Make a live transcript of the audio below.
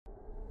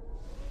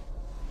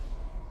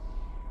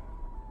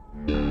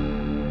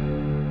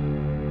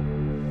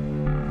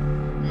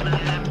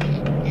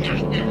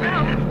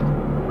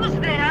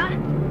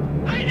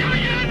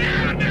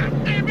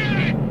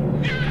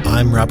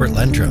I'm Robert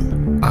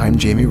Lendrum. I'm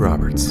Jamie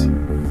Roberts.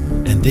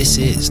 And this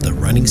is the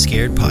Running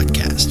Scared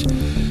Podcast,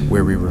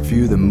 where we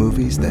review the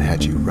movies that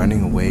had you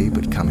running away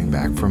but coming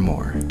back for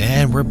more.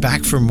 And we're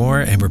back for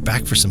more, and we're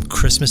back for some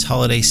Christmas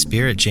holiday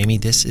spirit. Jamie,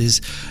 this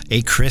is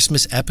a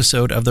Christmas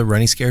episode of the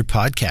Running Scared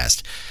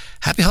Podcast.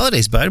 Happy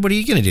holidays, bud. What are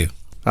you going to do?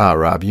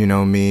 Rob, you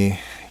know me,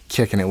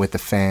 kicking it with the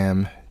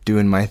fam,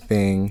 doing my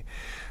thing.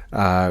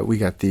 We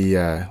got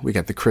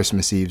the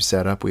Christmas Eve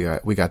setup. We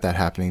got that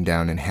happening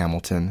down in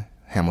Hamilton,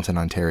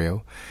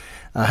 Ontario.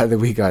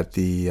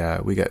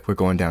 We're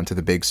going down to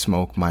the Big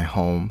Smoke, my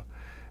home,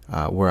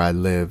 where I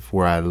live,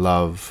 where I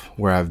love,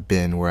 where I've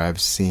been, where I've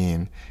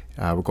seen.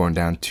 We're going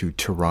down to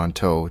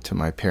Toronto to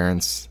my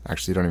parents.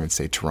 Actually, don't even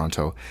say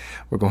Toronto.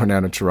 We're going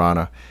down to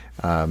Toronto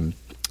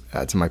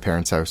to my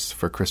parents' house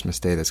for Christmas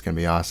Day. That's going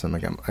to be awesome. I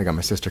got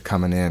my sister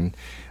coming in.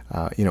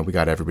 We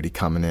got everybody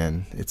coming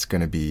in. It's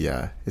going to be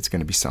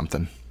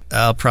something.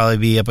 I'll probably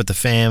be up with the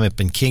fam up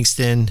in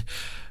Kingston.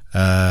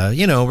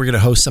 We're going to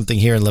host something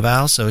here in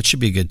Laval, so it should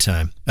be a good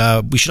time.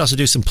 We should also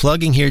do some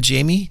plugging here,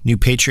 Jamie. New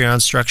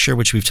Patreon structure,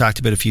 which we've talked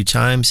about a few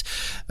times.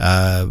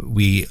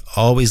 We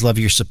always love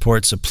your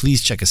support, so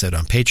please check us out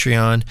on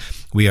Patreon.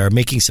 We are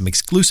making some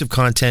exclusive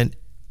content.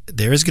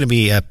 There is going to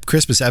be a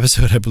Christmas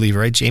episode, I believe,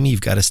 right, Jamie?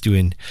 You've got us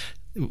doing...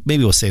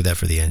 Maybe we'll save that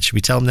for the end. Should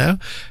we tell them now?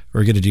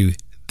 We're going to do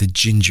The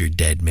Ginger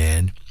Dead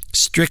Man,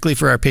 strictly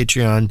for our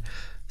Patreon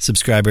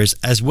subscribers,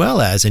 as well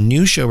as a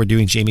new show we're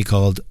doing, Jamie,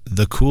 called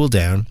The Cool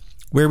Down,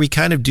 where we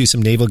kind of do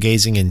some navel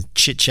gazing and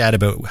chit chat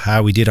about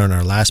how we did on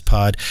our last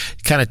pod,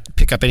 kind of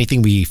pick up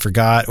anything we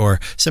forgot, or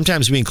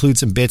sometimes we include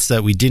some bits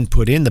that we didn't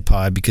put in the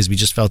pod because we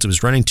just felt it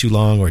was running too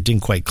long or it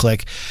didn't quite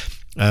click.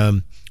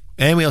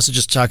 And we also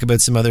just talk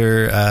about some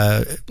other,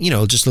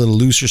 just a little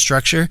looser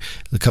structure,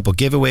 a couple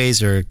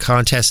giveaways or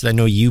contests that I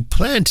know you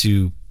plan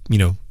to,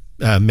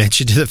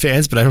 mention to the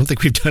fans, but I don't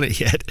think we've done it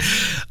yet.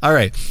 All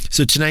right.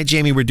 So tonight,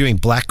 Jamie, we're doing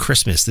Black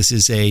Christmas. This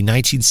is a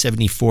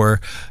 1974,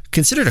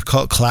 considered a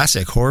cult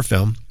classic horror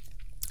film.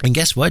 And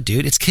guess what,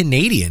 dude? It's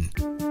Canadian.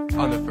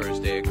 On the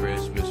first day of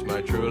Christmas,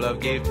 my true love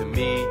gave to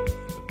me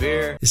a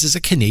beer. This is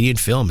a Canadian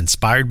film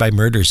inspired by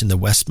murders in the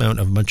Westmount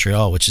of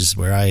Montreal, which is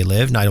where I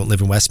live. Now, I don't live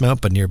in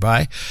Westmount, but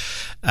nearby.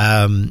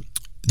 The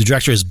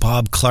director is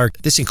Bob Clark.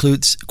 This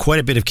includes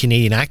quite a bit of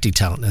Canadian acting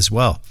talent as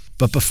well.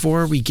 But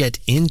before we get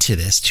into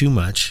this too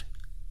much,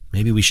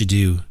 maybe we should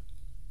do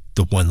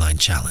the one-line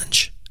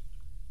challenge.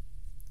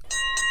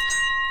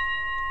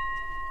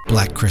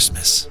 Black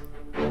Christmas.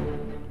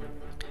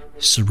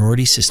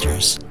 Sorority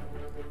sisters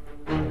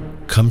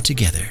come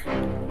together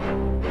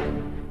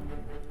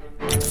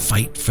and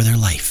fight for their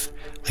life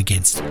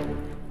against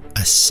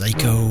a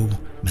psycho,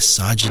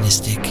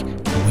 misogynistic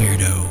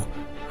weirdo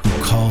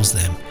who calls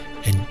them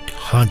and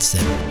haunts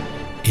them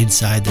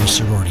inside their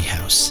sorority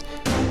house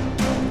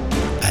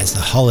as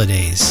the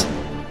holidays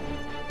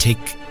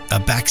take a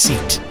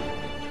backseat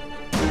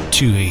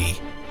to a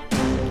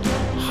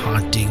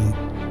haunting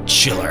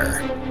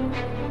chiller.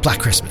 Black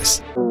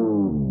Christmas.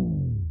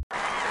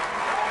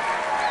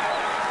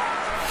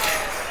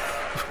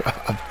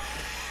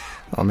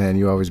 Oh man,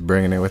 you always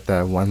bringing it with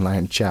that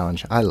one-line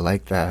challenge. I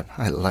like that.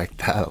 I like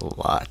that a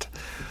lot.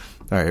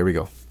 All right, here we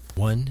go.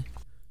 1,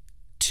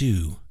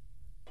 2,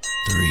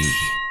 3.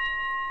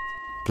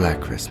 Black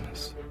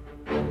Christmas.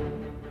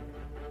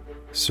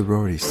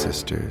 Sorority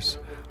sisters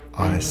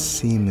on a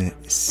seemingly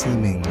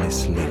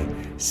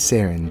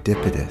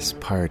serendipitous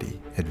party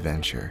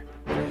adventure.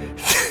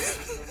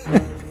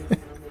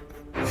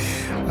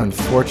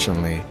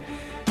 Unfortunately,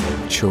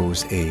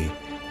 chose a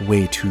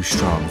way too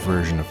strong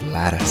version of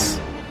lattice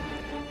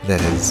that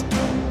has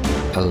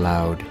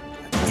allowed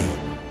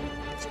an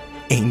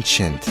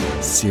ancient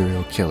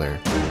serial killer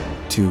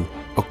to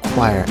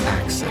acquire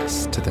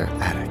access to their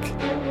attic.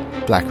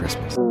 Black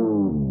Christmas.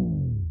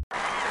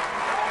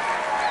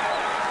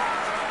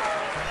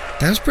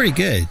 That was pretty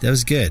good. That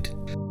was good.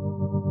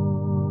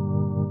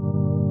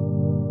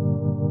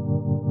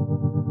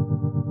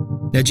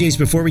 Now, James,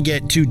 before we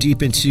get too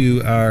deep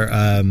into our,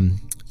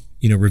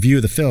 review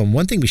of the film,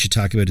 one thing we should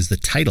talk about is the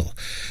title.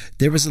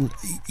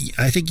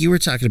 I think you were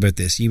talking about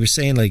this. You were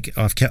saying, like,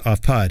 off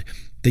pod,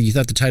 that you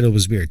thought the title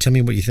was weird. Tell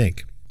me what you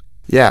think.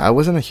 Yeah, I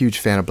wasn't a huge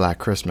fan of Black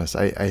Christmas.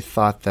 I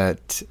thought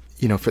that,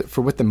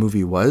 for what the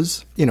movie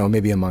was,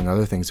 maybe among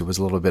other things, it was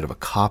a little bit of a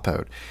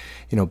cop-out.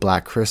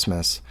 Black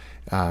Christmas,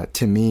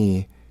 to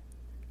me,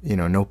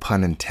 no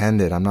pun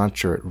intended, I'm not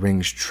sure it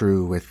rings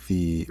true with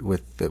the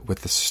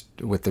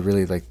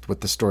really, like,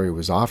 what the story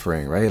was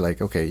offering, right?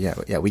 Like, okay,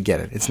 yeah, we get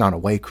it. It's not a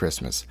white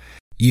Christmas.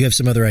 You have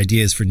some other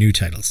ideas for new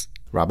titles.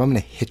 Rob, I'm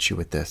going to hit you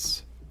with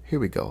this. Here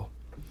we go.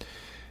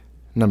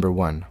 Number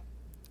 1,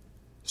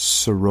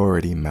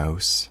 Sorority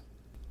Mouse.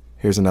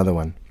 Here's another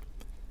one.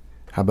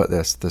 How about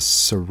this? The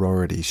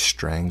Sorority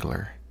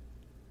Strangler.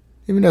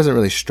 Even doesn't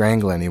really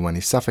strangle anyone.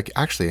 He suffocates.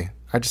 Actually,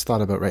 I just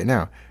thought about right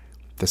now.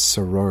 The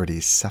Sorority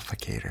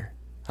Suffocator.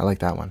 I like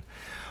that one.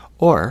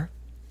 Or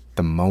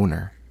the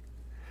Moaner.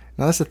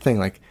 Now that's the thing.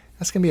 Like,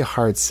 that's gonna be a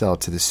hard sell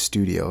to the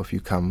studio if you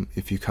come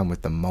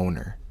with the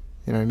Moaner.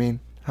 You know what I mean?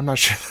 I'm not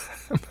sure.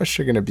 I'm not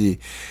sure they're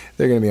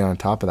gonna be on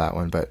top of that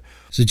one. But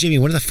so, Jamie,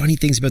 one of the funny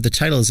things about the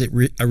title is it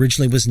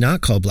originally was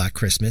not called Black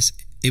Christmas.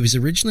 It was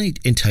originally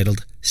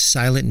entitled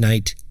Silent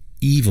Night,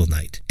 Evil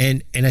Night.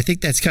 And I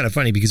think that's kind of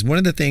funny because one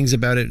of the things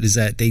about it is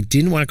that they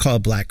didn't want to call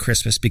it Black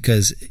Christmas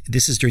because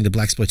this is during the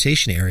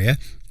blaxploitation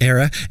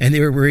era, and they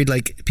were worried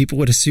like people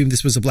would assume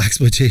this was a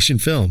blaxploitation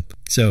film.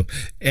 So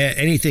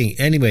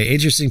anyway,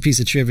 interesting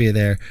piece of trivia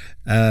there.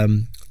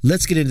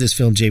 Let's get into this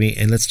film, Jamie,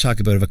 and let's talk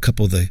about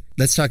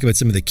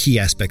some of the key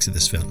aspects of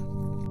this film.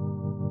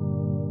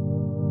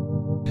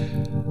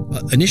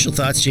 Initial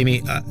thoughts,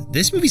 Jamie.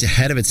 This movie's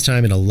ahead of its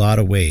time in a lot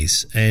of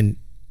ways, and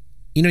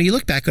you know, you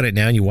look back on it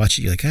now and you watch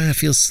it, you're like, it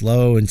feels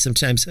slow. And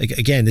sometimes,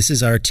 again, this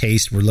is our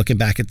taste. We're looking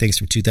back at things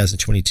from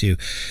 2022.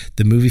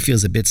 The movie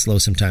feels a bit slow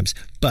sometimes,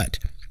 but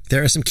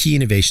there are some key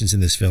innovations in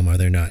this film, are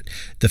there not?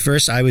 The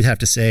first, I would have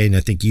to say, and I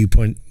think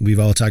we've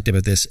all talked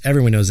about this,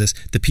 everyone knows this,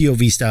 the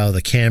POV style of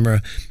the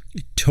camera,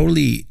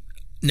 totally.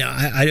 Now,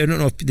 I don't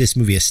know if this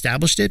movie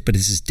established it, but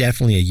this is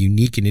definitely a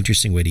unique and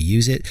interesting way to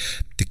use it.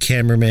 The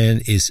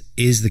cameraman is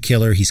the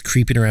killer. He's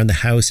creeping around the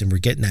house, and we're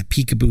getting that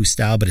peekaboo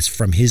style, but it's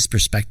from his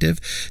perspective.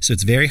 So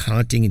it's very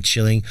haunting and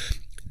chilling.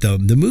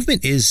 The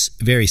movement is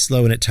very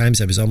slow, and at times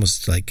I was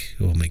almost like,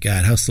 oh my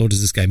God, how slow does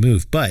this guy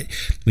move? But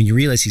when you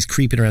realize he's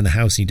creeping around the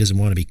house and he doesn't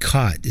want to be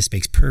caught, this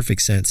makes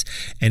perfect sense.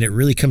 And it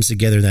really comes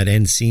together in that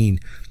end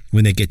scene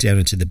when they get down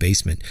into the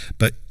basement.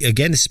 But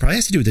again, this probably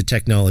has to do with the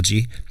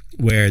technology,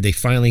 where they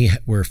finally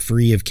were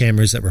free of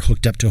cameras that were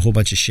hooked up to a whole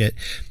bunch of shit.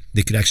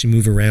 They could actually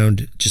move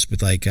around just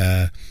with like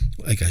a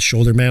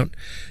shoulder mount.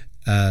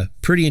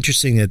 Pretty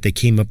interesting that they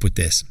came up with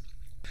this.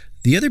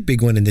 The other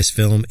big one in this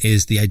film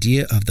is the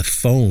idea of the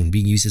phone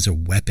being used as a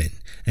weapon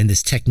and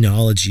this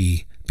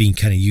technology being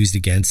kind of used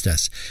against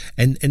us.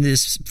 And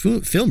this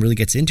film really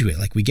gets into it.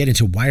 Like, we get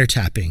into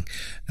wiretapping.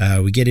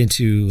 We get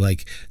into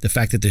like the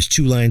fact that there's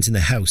two lines in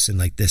the house, and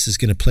like this is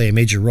going to play a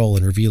major role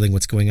in revealing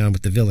what's going on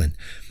with the villain.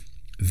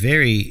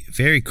 Very,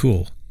 very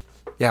cool.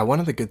 Yeah,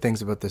 one of the good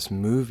things about this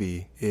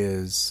movie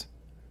is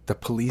the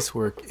police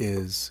work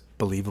is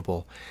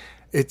believable.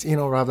 It's, you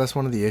know, Rob, that's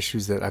one of the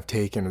issues that I've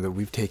taken, or that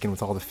we've taken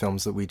with all the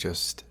films that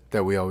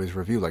we always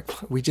review.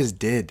 Like, we just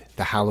did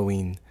the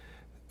Halloween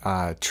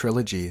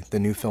trilogy, the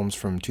new films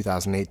from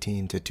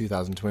 2018 to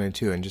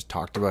 2022, and just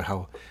talked about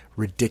how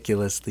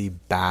ridiculously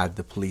bad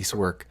the police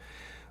work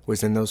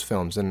was in those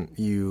films. And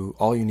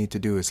all you need to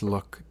do is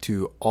look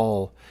to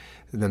all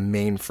the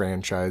main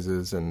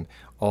franchises and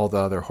all the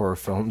other horror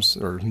films,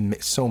 or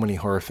so many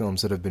horror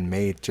films that have been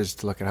made, just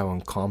to look at how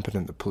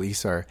incompetent the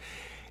police are.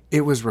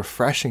 It was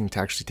refreshing to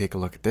actually take a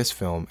look at this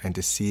film and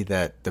to see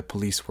that the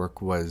police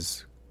work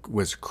was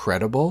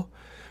credible,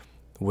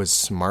 was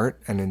smart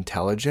and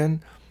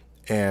intelligent,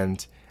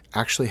 and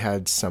actually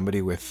had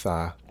somebody with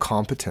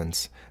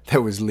competence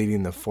that was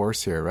leading the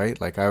force here, right?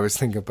 Like, I was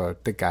thinking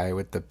about the guy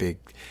with the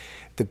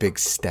big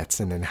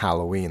Stetson in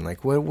Halloween.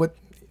 Like, what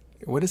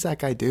does that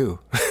guy do?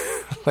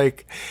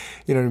 Like,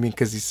 you know what I mean?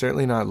 Because he's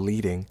certainly not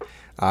leading,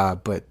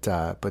 but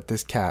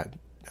this cat,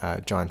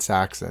 John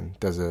Saxon,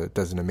 does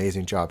an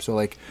amazing job. So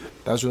like,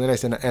 that was really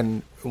nice.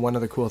 And one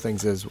of the cool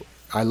things is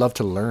I love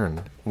to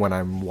learn when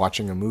I'm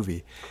watching a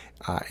movie,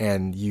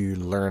 and you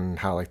learn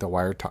how like the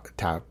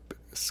wiretaps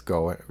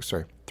go.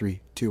 Sorry,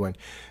 3, 2, 1.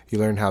 You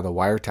learn how the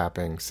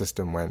wiretapping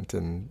system went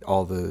and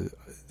all the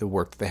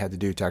work that they had to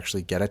do to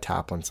actually get a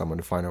tap on someone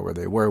to find out where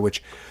they were,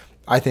 which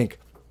I think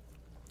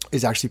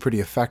is actually pretty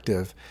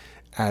effective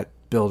at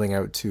building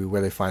out to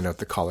where they find out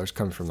the callers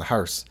come from the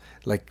house,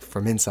 like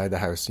from inside the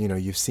house. You know,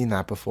 you've seen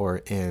that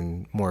before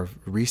in more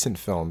recent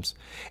films.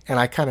 And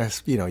I kind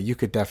of, you know, you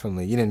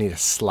didn't need a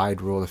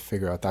slide rule to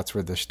figure out that's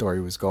where the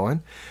story was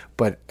going.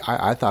 But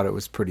I thought it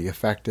was pretty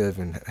effective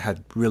and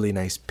had really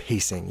nice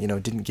pacing. You know,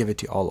 didn't give it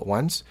to you all at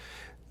once.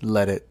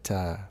 Let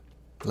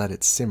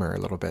it simmer a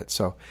little bit.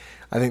 So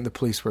I think the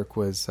police work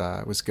was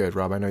good.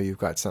 Rob, I know you've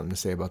got something to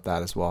say about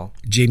that as well.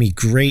 Jamie,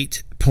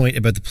 great point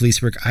about the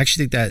police work. I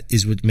actually think that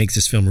is what makes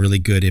this film really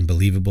good and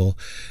believable.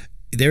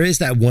 There is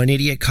that one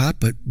idiot cop,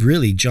 but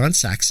really John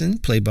Saxon,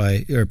 playing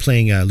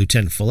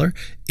Lieutenant Fuller,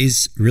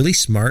 is really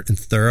smart and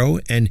thorough,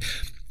 and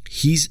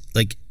he's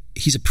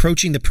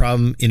approaching the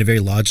problem in a very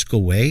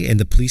logical way, and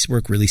the police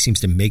work really seems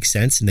to make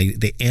sense, and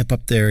they amp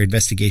up their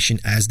investigation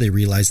as they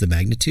realize the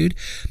magnitude.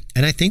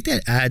 And I think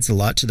that adds a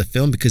lot to the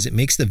film because it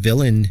makes the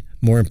villain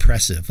more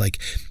impressive. Like,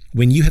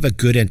 when you have a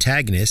good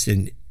antagonist,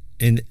 and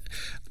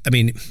I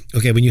mean,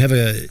 okay, when you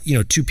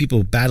have two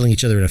people battling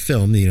each other in a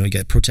film, you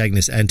get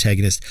protagonist,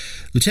 antagonist.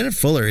 Lieutenant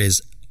Fuller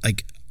is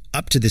like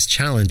up to this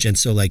challenge, and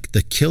so like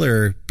the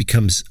killer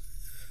becomes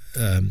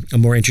a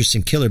more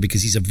interesting killer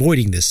because he's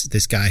avoiding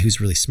this guy who's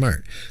really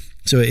smart.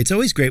 So it's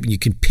always great when you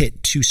can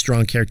pit two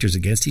strong characters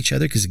against each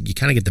other because you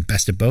kind of get the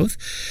best of both.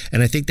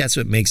 And I think that's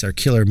what makes our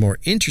killer more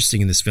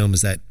interesting in this film,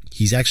 is that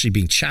he's actually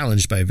being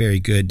challenged by a very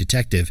good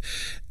detective,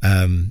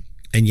 and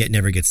yet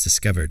never gets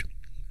discovered.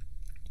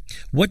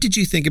 What did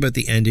you think about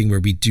the ending where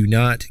we do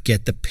not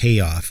get the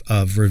payoff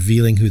of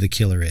revealing who the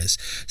killer is?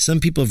 Some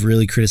people have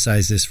really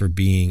criticized this for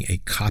being a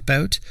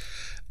cop-out.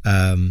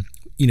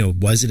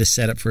 was it a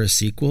setup for a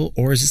sequel,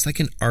 or is this like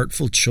an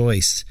artful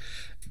choice?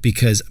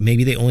 Because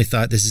maybe they only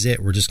thought, this is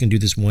it, we're just going to do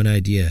this one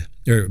idea,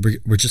 or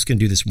we're just going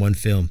to do this one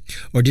film.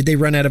 Or did they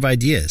run out of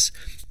ideas?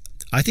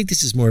 I think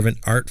this is more of an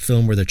art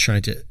film where they're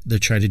trying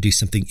to do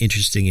something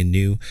interesting and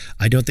new.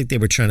 I don't think they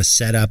were trying to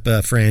set up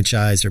a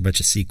franchise or a bunch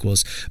of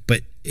sequels,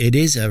 but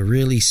it's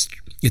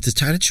a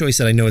kind of choice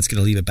that I know it's going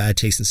to leave a bad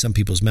taste in some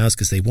people's mouths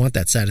because they want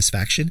that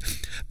satisfaction.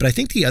 But I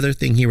think the other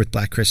thing here with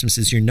Black Christmas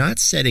is you're not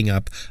setting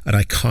up an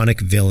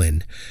iconic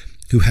villain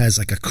who has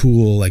like a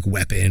cool like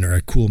weapon or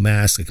a cool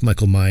mask like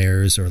Michael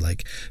Myers or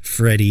like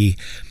Freddy.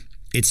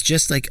 It's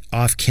just like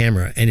off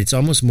camera, and it's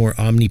almost more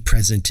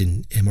omnipresent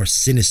and more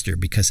sinister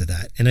because of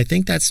that. And I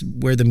think that's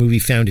where the movie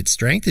found its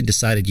strength and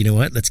decided, you know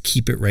what, let's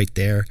keep it right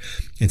there.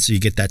 And so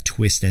you get that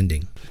twist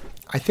ending.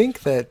 I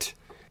think that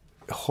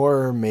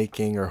horror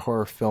making or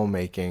horror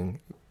filmmaking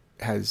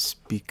has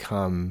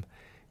become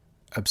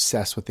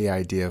obsessed with the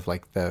idea of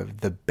like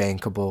the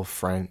bankable,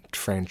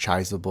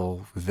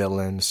 franchisable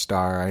villain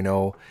star. I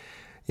know,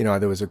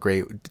 there was a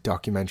great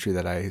documentary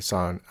that I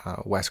saw on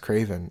Wes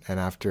Craven, and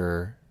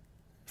after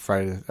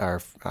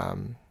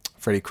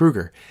Freddy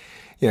Krueger,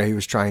 he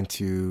was trying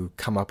to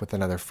come up with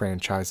another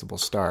franchisable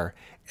star.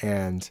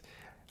 And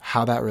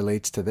how that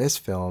relates to this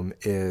film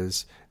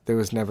is there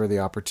was never the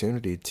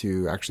opportunity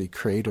to actually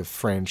create a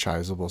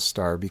franchisable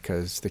star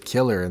because the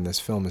killer in this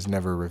film is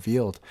never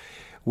revealed,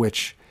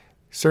 which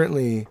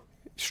certainly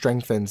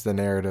strengthens the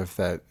narrative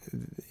that,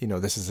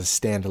 this is a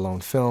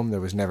standalone film.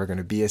 There was never going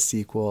to be a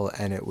sequel.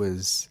 And it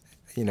was,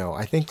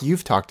 I think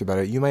you've talked about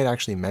it. You might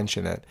actually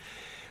mention it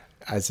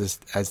as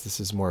this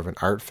is more of an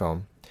art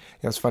film.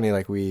 It's funny,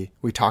 like we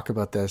talk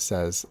about this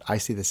as, I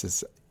see this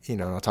as,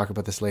 I'll talk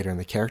about this later in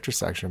the character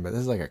section, but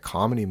this is like a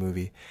comedy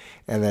movie.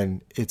 And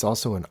then it's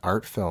also an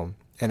art film,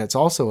 and it's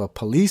also a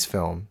police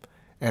film,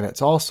 and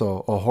it's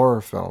also a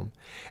horror film.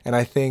 And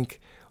I think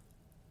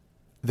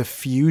the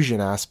fusion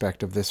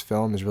aspect of this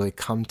film has really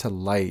come to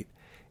light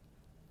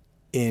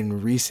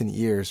in recent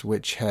years,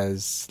 which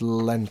has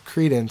lent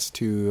credence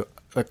to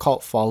the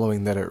cult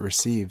following that it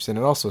receives. And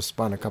it also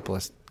spun a couple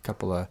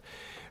of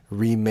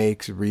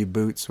remakes,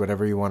 reboots,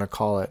 whatever you want to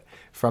call it,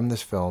 from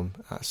this film.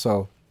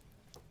 So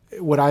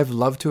would I've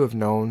loved to have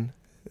known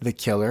the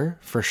killer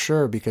for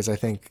sure, because I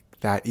think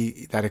that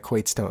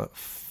equates to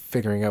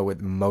figuring out what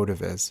the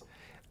motive is.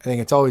 I think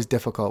it's always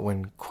difficult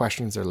when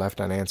questions are left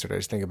unanswered. I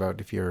just think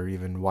about if you're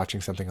even watching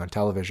something on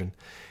television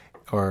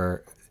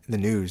or the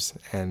news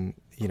and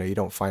you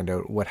don't find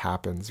out what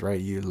happens, right?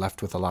 You're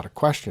left with a lot of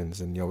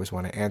questions and you always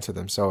want to answer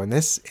them. So in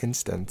this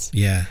instance,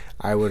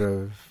 I would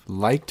have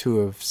liked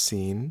to have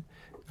seen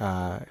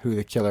who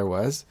the killer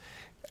was.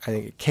 I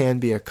think it can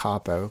be a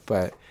cop-out,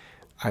 but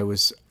I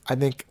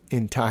think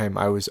in time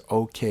I was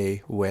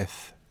okay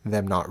with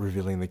them not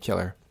revealing the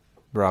killer.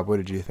 Rob, what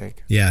did you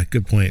think? Yeah,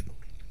 good point.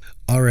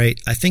 All right.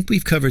 I think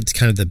we've covered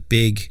kind of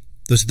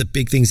those are the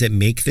big things that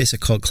make this a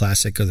cult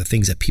classic, or the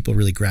things that people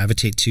really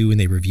gravitate to when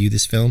they review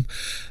this film.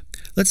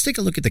 Let's take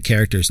a look at the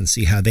characters and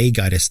see how they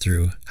guide us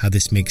through how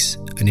this makes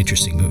an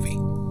interesting movie.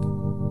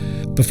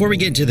 Before we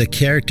get into the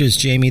characters,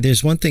 Jamie,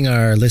 there's one thing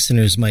our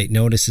listeners might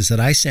notice is that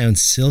I sound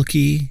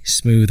silky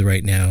smooth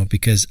right now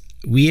because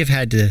we have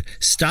had to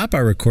stop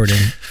our recording,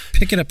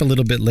 pick it up a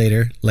little bit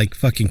later, like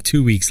fucking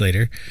 2 weeks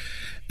later.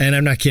 And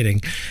I'm not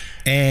kidding.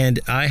 And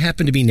I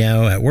happen to be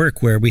now at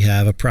work where we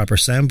have a proper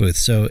sound booth.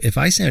 So if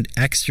I sound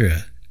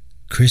extra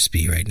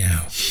crispy right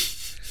now,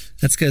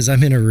 that's because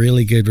I'm in a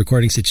really good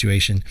recording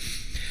situation.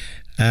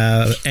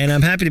 And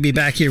I'm happy to be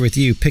back here with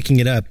you, picking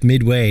it up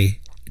midway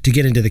to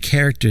get into the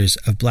characters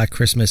of Black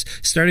Christmas,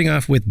 starting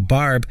off with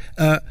Barb.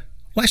 Why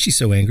is she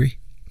so angry?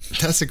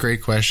 That's a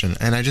great question.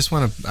 And I just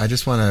want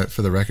to,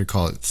 for the record,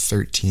 call it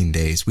 13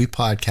 days. We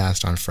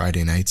podcast on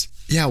Friday nights.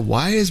 Yeah,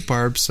 why is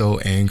Barb so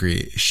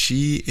angry?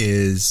 She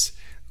is,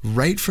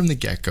 right from the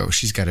get-go,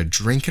 she's got a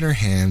drink in her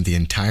hand the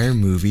entire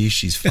movie.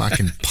 She's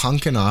fucking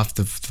punking off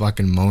the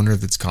fucking moaner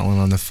that's calling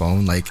on the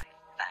phone. Like,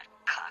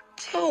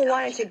 oh,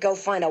 why don't you go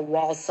find a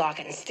wall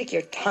socket and stick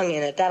your tongue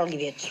in it? That'll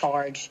give you a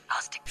charge.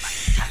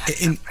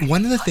 And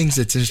one of the things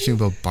that's interesting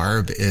about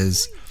Barb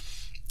is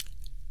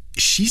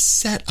she's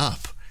set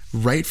up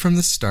right from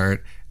the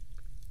start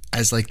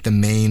as like the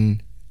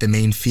main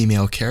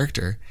female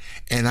character,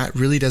 and that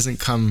really doesn't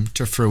come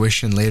to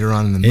fruition later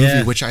on in the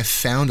movie, which I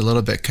found a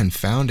little bit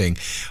confounding.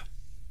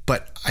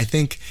 But I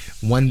think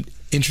one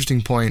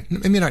interesting point,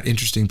 maybe not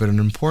interesting, but an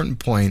important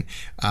point,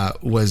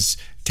 was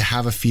to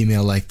have a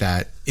female like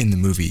that in the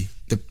movie.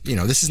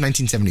 This is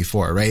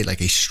 1974, right?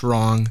 Like a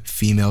strong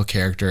female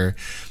character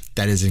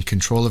that is in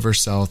control of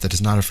herself, that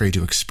is not afraid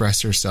to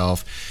express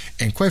herself,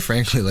 and quite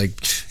frankly, like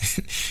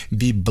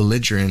be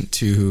belligerent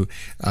to,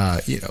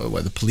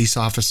 the police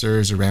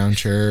officers around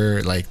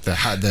her, like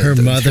her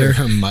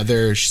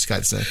mother. She's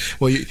got some.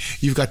 Well,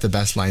 you've got the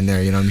best line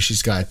there.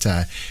 She's got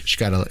a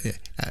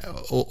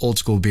old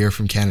school beer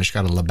from Canada. She's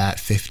got a Labatt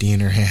 50 in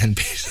her hand.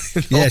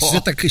 Yeah,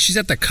 she's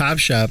at the cop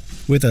shop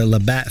with a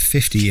Labatt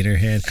 50 in her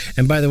hand.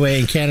 And by the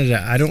way, in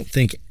Canada, I don't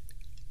think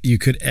you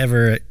could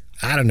ever.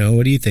 I don't know.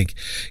 What do you think?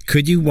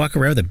 Could you walk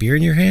around with a beer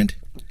in your hand?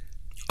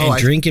 and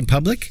drink in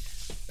public?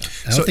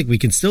 I don't think we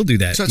can still do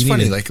that. So it's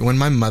funny, like when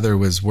my mother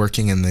was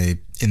working in the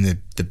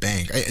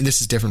bank, and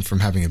this is different from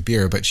having a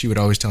beer, but she would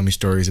always tell me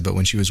stories about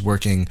when she was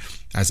working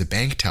as a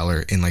bank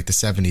teller in like the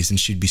 70s, and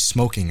she'd be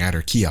smoking at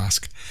her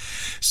kiosk.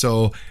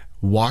 So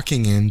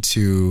walking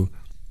into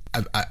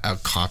a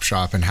cop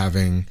shop and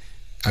having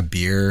a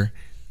beer,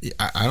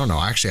 I don't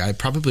know. Actually, I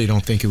probably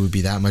don't think it would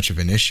be that much of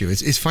an issue.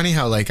 It's funny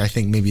how like I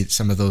think maybe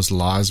some of those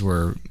laws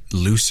were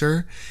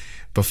looser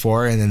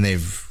before, and then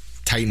they've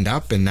tightened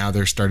up, and now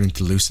they're starting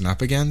to loosen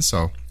up again.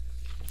 So,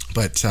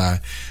 but yeah,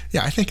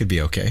 I think it'd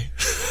be okay.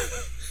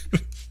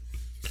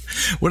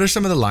 What are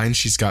some of the lines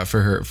she's got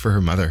for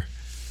her mother?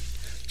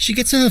 She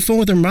gets on the phone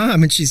with her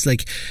mom, and she's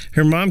like,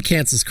 her mom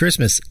cancels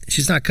Christmas.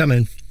 She's not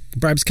coming.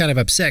 Barb's kind of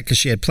upset because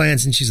she had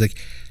plans, and she's like,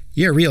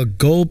 "You're a real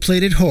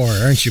gold-plated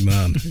whore, aren't you,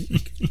 Mom?"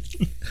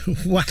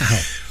 Wow.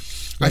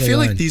 I feel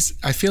like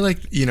I feel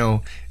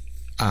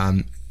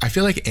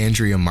like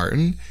Andrea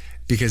Martin,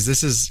 because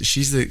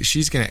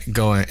she's gonna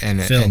go and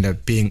end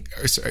up being,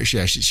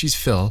 she's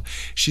Phil.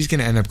 She's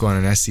gonna end up going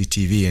on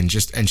SCTV and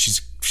she's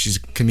a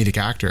comedic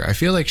actor. I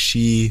feel like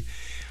she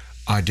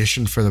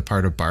auditioned for the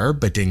part of Barb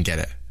but didn't get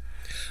it.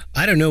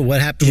 I don't know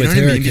what happened with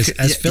her, because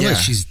as Phyllis,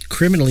 she's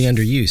criminally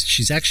underused.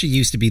 She's actually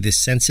used to be this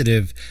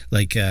sensitive,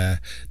 like the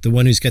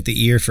one who's got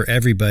the ear for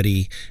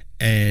everybody,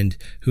 and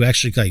who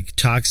actually like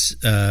talks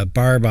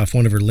Barb off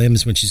one of her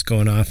limbs when she's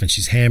going off and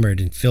she's hammered,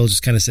 and Phil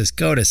just kind of says,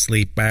 "Go to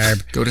sleep,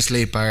 Barb. Go to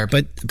sleep, Barb.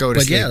 But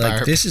yeah, Barb."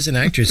 Like this is an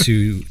actress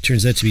who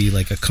turns out to be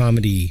like a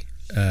comedy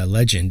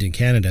legend in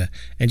Canada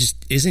and just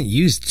isn't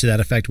used to that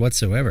effect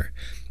whatsoever.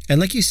 And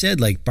like you said,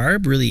 like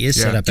Barb really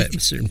is set up at a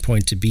certain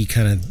point to be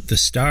kind of the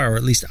star, or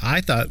at least I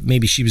thought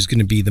maybe she was going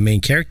to be the main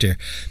character.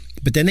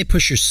 But then they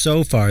push her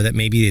so far that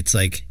maybe it's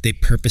like they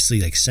purposely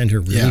like send her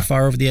really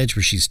far over the edge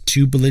where she's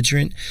too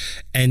belligerent.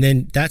 And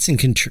then that's in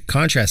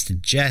contrast to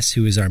Jess,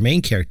 who is our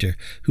main character,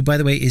 who, by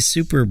the way, is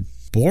super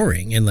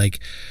boring. And like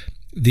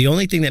the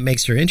only thing that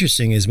makes her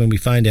interesting is when we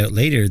find out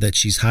later that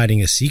she's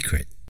hiding a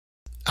secret.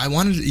 I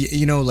wanted,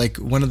 like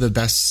one of the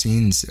best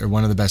scenes or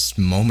one of the best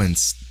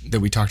moments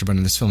that we talked about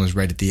in this film is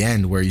right at the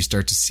end, where you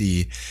start to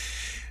see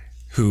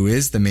who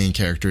is the main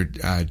character,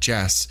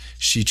 Jess.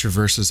 She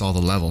traverses all the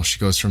levels. She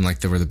goes from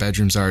like where the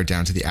bedrooms are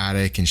down to the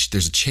attic, and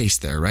there's a chase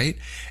there, right?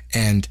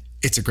 And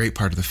it's a great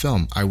part of the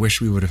film. I wish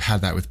we would have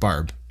had that with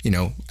Barb.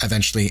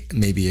 Eventually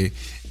maybe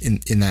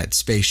in that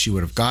space she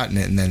would have gotten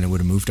it, and then it would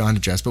have moved on to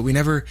Jess. But we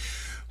never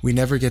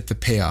get the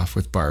payoff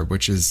with Barb,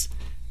 which is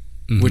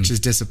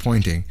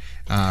disappointing.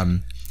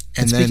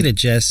 And speaking of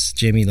Jess,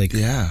 Jamie,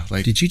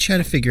 did you try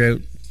to figure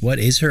out what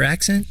is her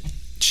accent?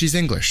 She's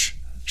English.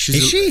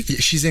 Is she?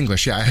 She's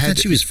English. Yeah, I thought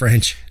she was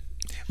French.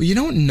 Well, you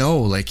don't know.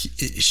 Like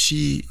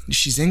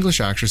she's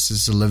English actress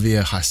is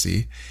Olivia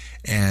Hussey,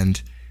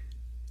 and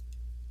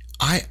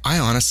I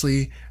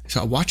honestly,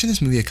 so watching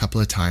this movie a couple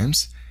of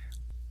times,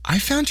 I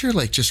found her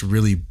like just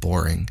really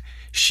boring.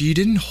 She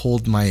didn't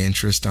hold my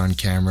interest on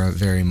camera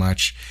very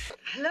much.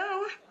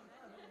 Hello?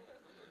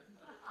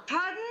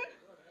 Pardon?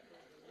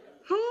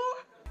 Who?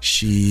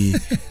 She,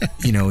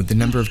 the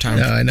number of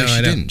times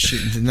she didn't.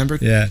 The number,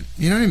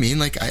 you know what I mean?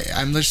 Like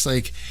I'm just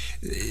like,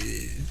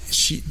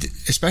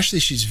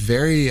 she's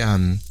very,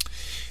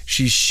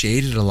 she's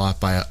shaded a lot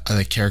by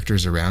the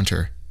characters around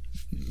her,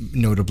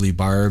 notably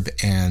Barb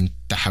and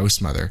the house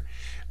mother,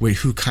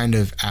 who kind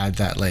of add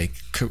that like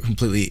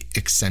completely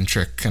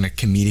eccentric kind of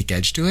comedic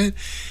edge to it,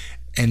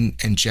 and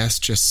Jess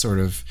just sort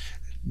of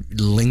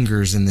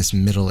lingers in this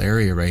middle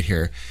area right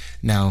here.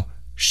 Now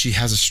she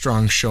has a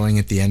strong showing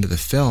at the end of the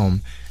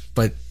film,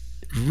 but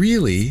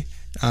really,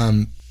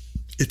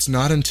 it's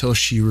not until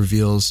she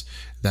reveals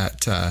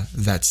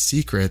that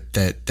secret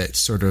that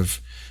sort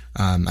of,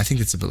 I think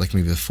it's about like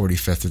maybe the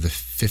 45th or the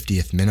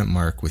 50th minute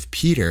mark with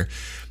Peter,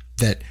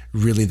 that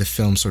really the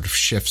film sort of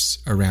shifts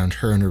around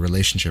her and her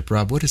relationship.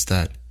 Rob, what is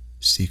that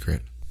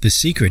secret? The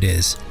secret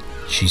is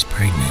she's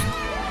pregnant.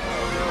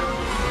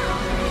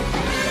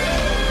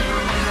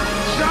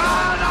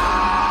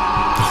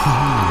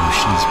 Oh,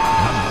 she's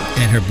pregnant.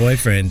 And her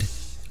boyfriend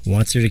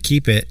wants her to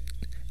keep it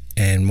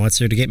and wants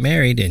her to get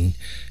married and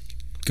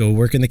go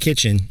work in the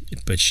kitchen,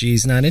 but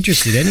she's not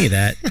interested in any of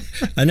that.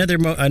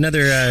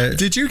 Another.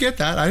 Did you get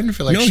that? I didn't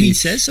feel like. No, he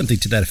says something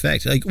to that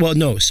effect. Like, well,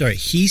 no, sorry.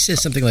 He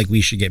says something like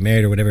we should get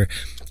married or whatever,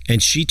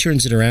 and she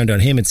turns it around on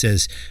him and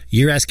says,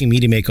 "You're asking me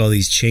to make all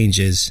these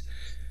changes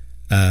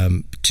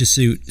to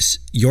suit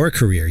your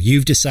career.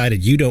 You've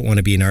decided you don't want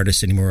to be an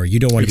artist anymore. Or you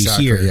don't want to be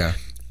here.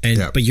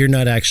 Yeah. But you're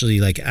not actually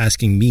like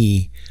asking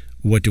me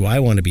what do I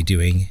want to be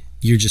doing.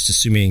 You're just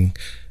assuming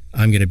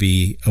I'm going to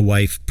be a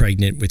wife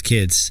pregnant with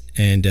kids."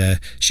 And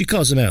she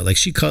calls him out. Like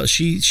she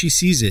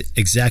sees it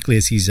exactly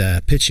as he's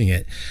pitching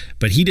it,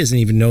 but he doesn't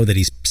even know that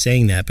he's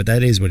saying that, but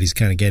that is what he's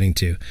kind of getting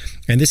to.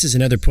 And this is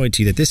another point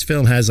to you, that this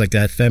film has like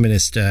that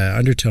feminist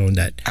undertone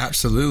that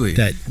absolutely,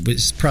 that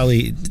was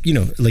probably,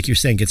 like you're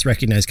saying, gets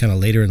recognized kind of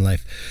later in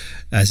life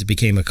as it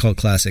became a cult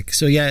classic.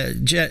 So yeah,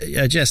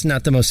 Jess,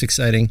 not the most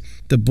exciting.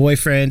 The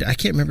boyfriend, I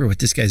can't remember what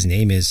this guy's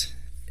name is.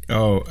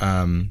 Oh,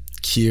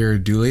 Keir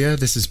Dullea.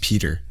 This is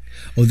Peter.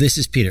 Oh, this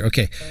is Peter.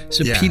 Okay.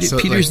 So, Yeah,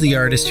 Peter's the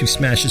artist who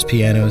smashes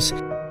pianos.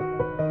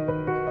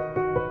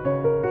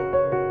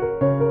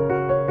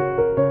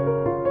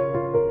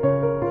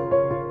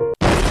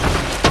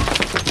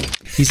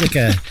 He's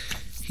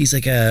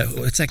like a,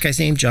 what's that guy's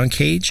name? John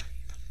Cage?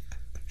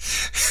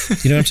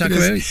 You know what I'm talking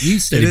about? You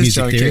studied music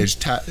John theory. Cage.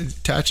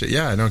 Touch it.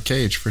 Yeah, I know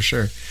Cage for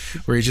sure.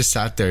 Where he just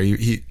sat there.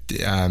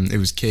 It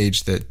was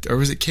Cage that, or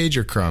was it Cage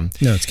or Crumb?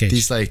 No, it's Cage.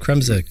 These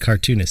Crumb's a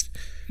cartoonist.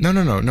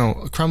 No.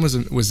 Crumb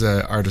was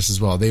a artist as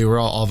well. They were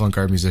all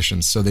avant-garde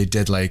musicians. So they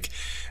did like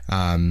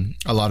a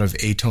lot of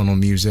atonal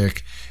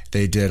music.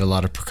 They did a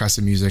lot of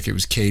percussive music. It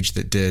was Cage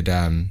that did.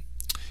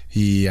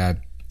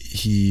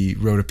 He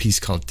wrote a piece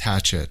called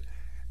 "Touch It,"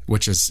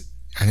 which is,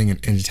 I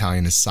think in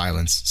Italian is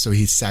silence. So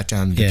he sat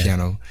down at the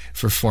piano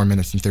for 4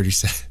 minutes and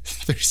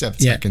 37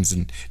 seconds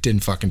and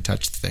didn't fucking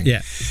touch the thing.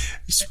 Yeah.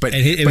 But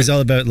it was all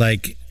about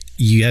like,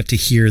 you have to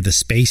hear the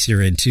space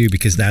you're in too,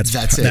 because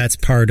that's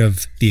part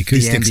of the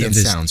acoustics the ambient of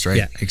this sounds, right?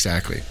 Yeah,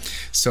 exactly.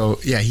 So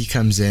yeah, he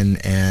comes in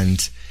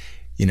and,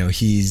 you know,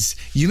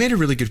 you made a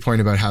really good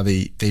point about how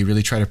they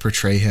really try to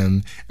portray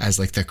him as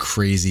like the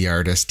crazy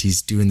artist.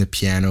 He's doing the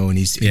piano and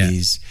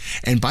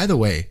and by the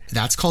way,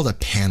 that's called a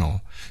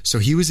panel. So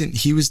he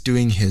was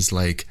doing his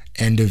like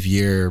end of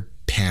year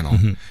panel.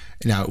 Mm-hmm.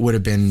 Now it would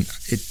have been,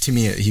 to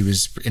me, he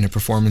was in a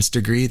performance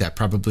degree that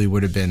probably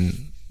would have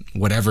been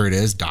whatever it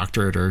is,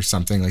 doctorate or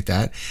something like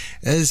that.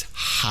 It is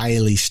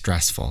highly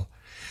stressful.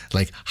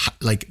 Like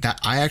that,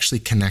 I actually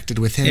connected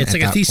with him. It's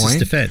at like a thesis point.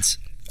 defense.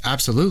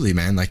 Absolutely,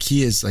 man. Like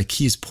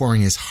he's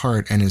pouring his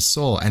heart and his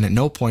soul. And at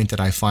no point did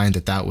I find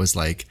that was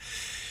like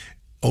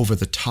over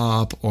the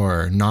top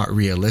or not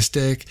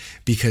realistic,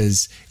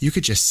 because you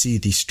could just see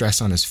the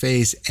stress on his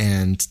face.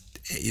 And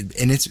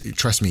it's,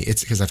 trust me,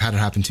 it's because I've had it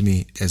happen to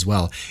me as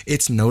well.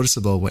 It's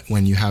noticeable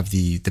when you have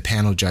the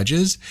panel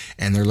judges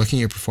and they're looking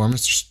at your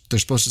performance. They're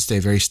supposed to stay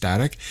very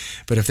static,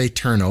 but if they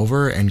turn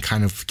over and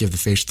kind of give the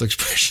facial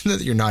expression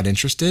that you're not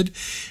interested,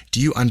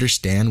 do you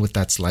understand what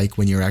that's like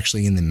when you're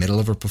actually in the middle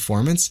of a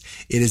performance?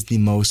 It is the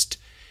most,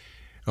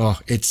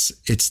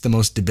 it's the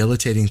most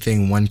debilitating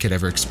thing one could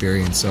ever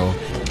experience. So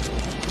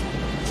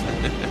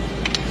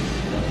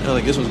I don't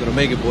think this one's gonna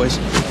make it, boys.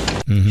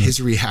 Mm-hmm.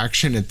 His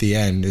reaction at the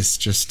end is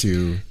just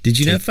to. Did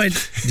you not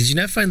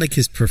find like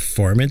his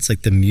performance,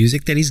 like the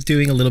music that he's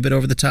doing, a little bit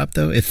over the top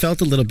though? It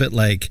felt a little bit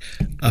like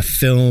a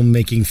film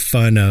making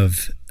fun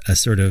of a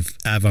sort of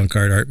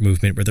avant-garde art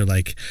movement where they're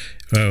like,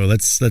 oh,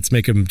 let's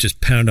make him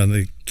just pound on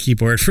the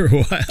keyboard for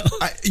a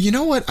while. You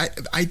know what?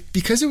 I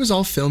because it was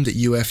all filmed at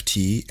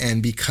UFT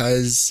and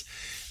because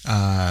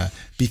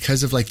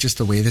of like just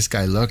the way this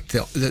guy looked,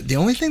 the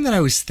only thing that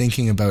I was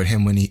thinking about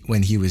him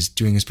when he was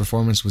doing his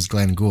performance was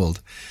Glenn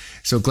Gould.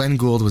 So Glenn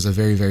Gould was a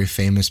very, very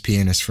famous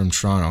pianist from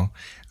Toronto,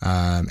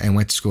 and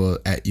went to school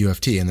at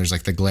UFT, and there's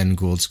like the Glenn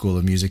Gould School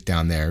of Music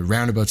down there,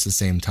 roundabouts the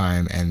same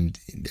time, and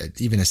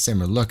even a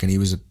similar look, and he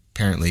was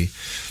apparently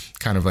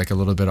kind of like a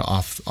little bit of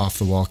off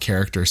the wall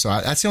character. So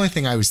that's the only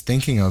thing I was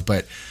thinking of,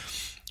 but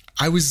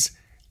I was,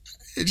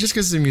 just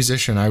because as a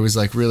musician, I was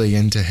like really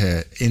into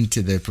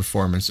the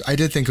performance. I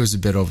did think it was a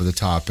bit over the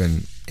top,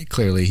 and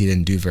clearly he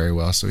didn't do very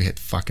well, so he hit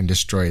fucking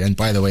destroyed. And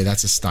by the way,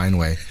 that's a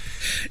Steinway,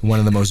 one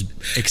of the most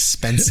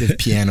expensive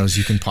pianos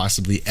you can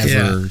possibly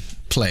ever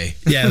play.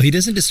 Yeah, he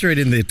doesn't destroy it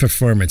in the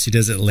performance. He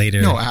does it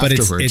later. No, but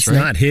afterwards, it's right?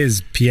 not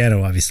his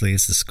piano, obviously.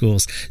 It's the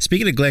school's.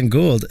 Speaking of Glenn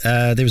Gould,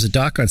 there was a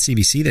doc on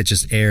CBC that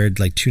just aired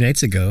like 2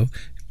 nights ago,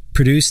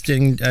 produced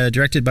and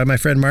directed by my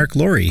friend Mark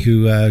Laurie,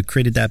 who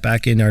created that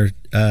back in our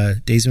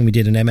days when we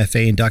did an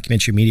MFA in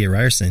documentary media at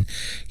Ryerson.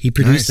 He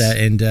produced that,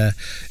 and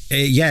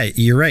yeah,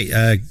 you're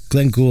right.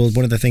 Glenn Gould,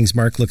 one of the things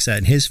Mark looks at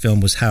in his film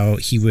was how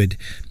he would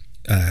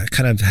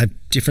kind of have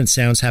different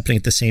sounds happening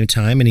at the same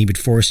time, and he would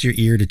force your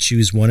ear to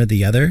choose one or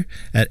the other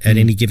at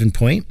any given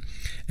point,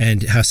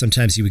 and how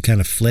sometimes you would kind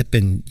of flip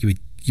and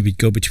you would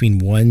go between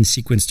one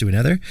sequence to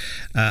another.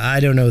 I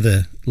don't know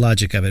the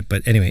logic of it,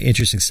 but anyway,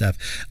 interesting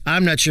stuff.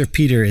 I'm not sure if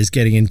Peter is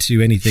getting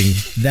into anything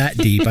that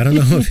deep. I don't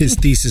know if his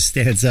thesis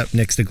stands up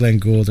next to Glenn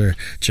Gould or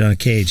John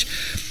Cage.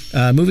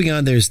 Moving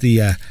on, there's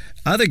the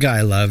other guy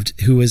I loved,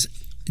 who was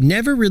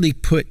never really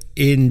put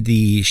in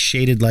the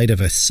shaded light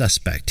of a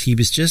suspect. He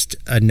was just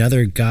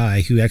another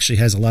guy who actually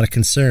has a lot of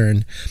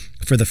concern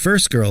for the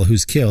first girl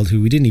who's killed,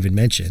 who we didn't even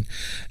mention.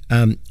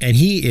 And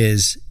he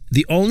is...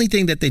 The only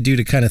thing that they do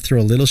to kind of throw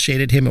a little shade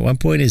at him at one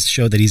point is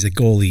show that he's a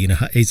goalie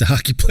and he's a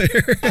hockey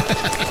player. You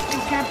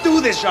can't do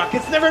this, Jacques.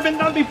 It's never been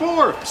done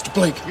before. Mr.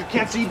 Blake. You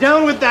can't see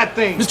down with that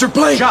thing. Mr.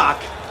 Blake.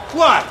 Jacques.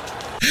 What?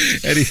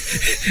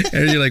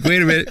 And you're like,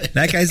 wait a minute,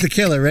 that guy's the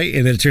killer, right?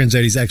 And then it turns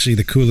out he's actually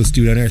the coolest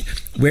dude on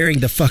earth, wearing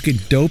the fucking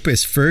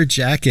dopest fur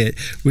jacket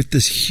with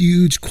this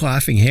huge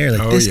coiffing hair.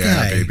 Like this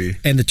guy, baby.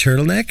 And the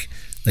turtleneck.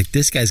 Like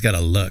this guy's got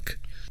a look.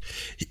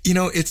 You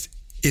know, it's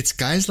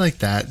guys like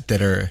that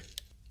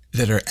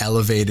are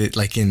elevated,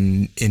 like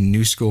in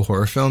new school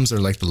horror films, or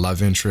like the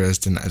love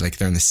interest and like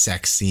they're in the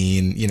sex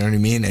scene, you know what I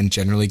mean? And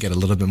generally get a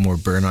little bit more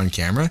burn on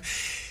camera.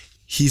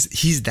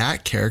 He's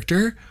that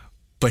character,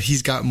 but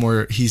he's got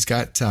more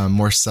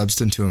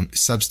substance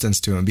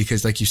to him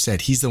because, like you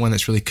said, he's the one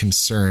that's really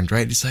concerned,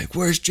 right? He's like,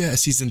 where's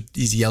Jess?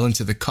 He's yelling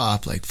to the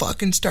cop, like,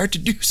 fucking start to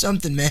do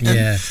something, man.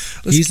 Yeah.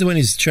 He's the one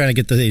who's trying to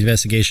get the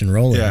investigation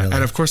rolling. Yeah. Really.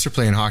 And of course they're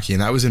playing hockey,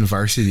 and that was in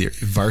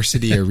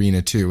varsity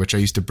arena too, which I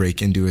used to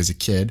break into as a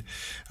kid.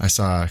 I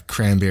saw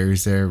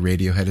Cranberries there,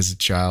 Radiohead as a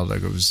child.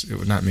 Like it was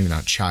maybe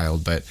not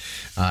child, but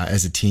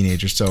as a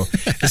teenager. So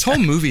this whole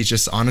movie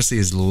just honestly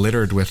is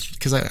littered with,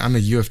 because I'm a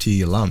U of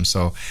T alum,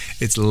 so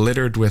it's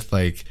littered with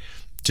like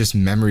just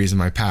memories of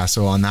my past.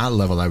 So on that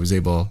level, I was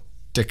able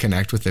to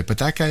connect with it. But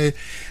that guy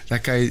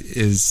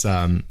is,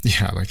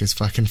 like his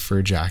fucking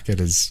fur jacket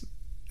is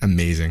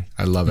amazing.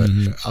 I love it.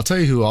 Mm-hmm. I'll tell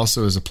you who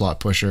also is a plot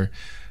pusher,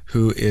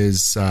 who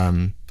has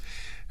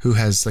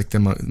like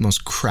the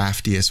most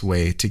craftiest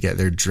way to get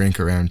their drink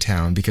around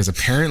town, because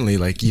apparently,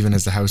 like, even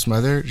as the house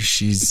mother,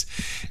 she's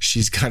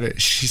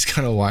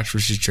gotta watch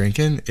where she's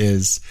drinking,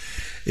 is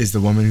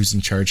the woman who's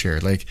in charge here.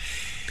 Like,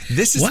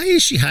 why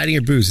is she hiding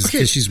her booze? Is it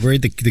because she's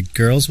worried the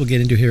girls will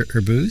get into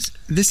her booze?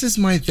 This is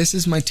my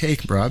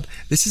take, Rob.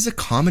 This is a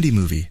comedy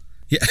movie.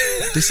 Yeah.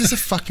 This is a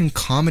fucking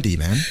comedy,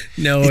 man.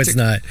 No, it's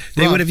not.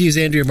 They would have used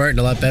Andrea Martin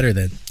a lot better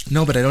then.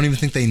 No, but I don't even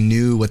think they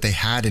knew what they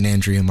had in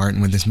Andrea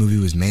Martin when this movie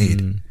was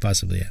made.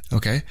 Possibly, yeah.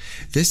 Okay.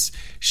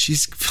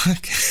 She's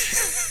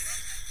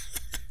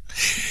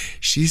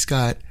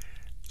got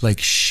like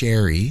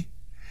Sherry.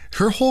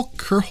 Her whole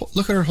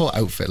look at her whole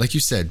outfit. Like you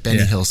said,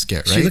 Benny Hill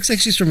skit, right? She looks like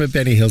she's from a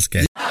Benny Hill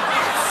skit. It's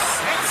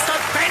the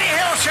Benny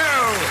Hill Show,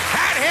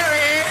 and here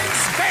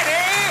is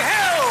Benny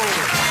Hill.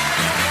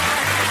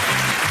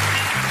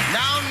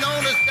 Now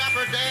known as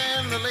Dapper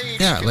Dan, the lead.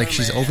 Yeah, like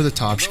she's over the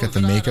top. She's got the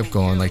makeup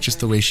going, like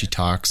just the way she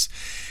talks.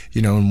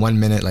 You know, in 1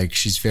 minute, like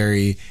she's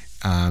very,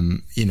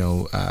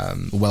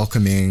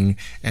 welcoming,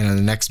 and in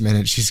the next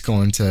minute, she's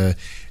going into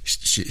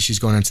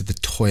the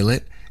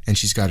toilet. And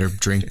she's got her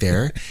drink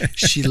there.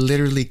 She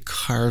literally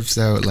carves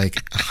out like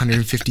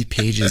 150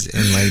 pages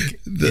in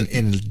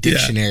a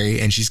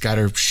dictionary, and she's got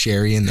her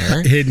Sherry in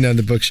there, hidden on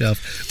the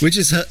bookshelf, which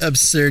is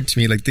absurd to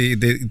me. Like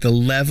the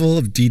level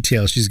of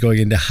detail she's going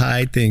in to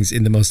hide things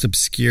in the most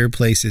obscure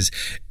places,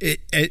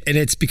 and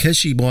it's because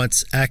she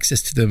wants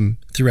access to them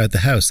throughout the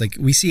house. Like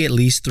we see at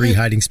least 3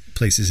 hiding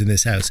places in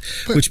this house,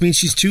 which means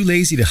she's too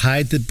lazy to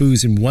hide the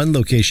booze in one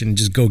location and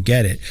just go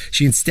get it.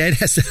 She instead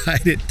has to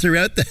hide it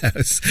throughout the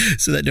house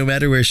so that no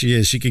matter where she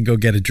is, she can go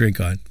get a drink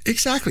on.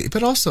 Exactly.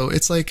 But also,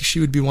 it's like she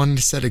would be wanting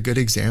to set a good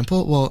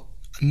example. Well,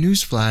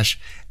 newsflash,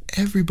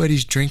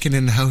 everybody's drinking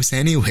in the house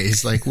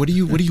anyways. Like, what are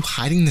you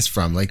hiding this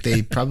from? Like,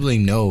 they probably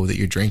know that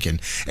you're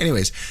drinking.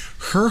 Anyways,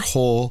 her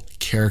whole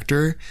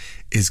character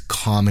is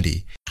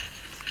comedy.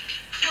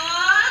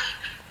 Claude?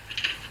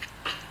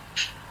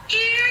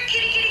 Here,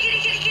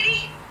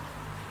 kitty.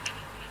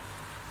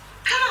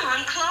 Come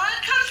on,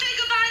 Claude. Come say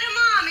goodbye to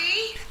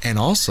Mommy. And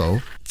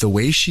also, the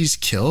way she's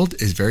killed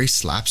is very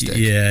slapstick.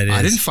 Yeah, it is.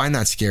 I didn't find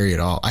that scary at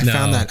all. I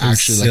found that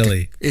actually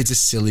silly. It's a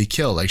silly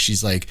kill. Like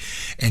she's like,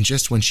 and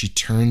just when she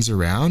turns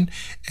around,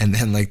 and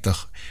then like the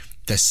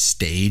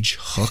stage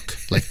hook,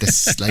 like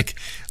this, like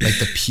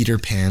the Peter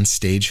Pan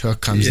stage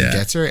hook comes and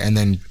gets her, and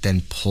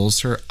then pulls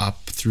her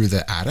up through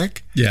the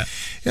attic. Yeah,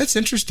 that's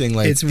interesting.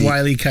 Like it's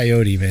Wile E.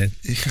 Coyote, man.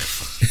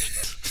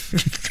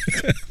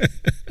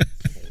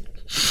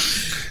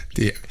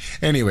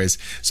 Anyways,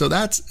 so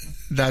that's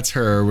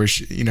her, where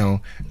she,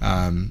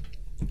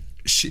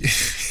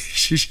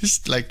 she's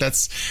just like,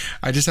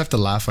 I just have to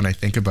laugh when I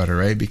think about her,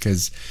 right?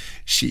 Because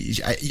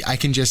she's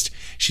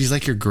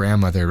like your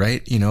grandmother,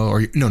 right?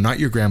 Or no, not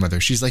your grandmother.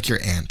 She's like your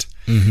aunt.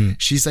 Mm-hmm.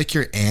 She's like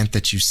your aunt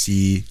that you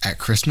see at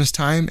Christmas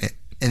time,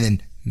 and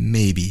then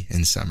maybe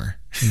in summer.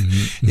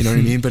 Mm-hmm. You know what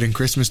I mean? But in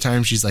Christmas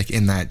time, she's like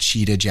in that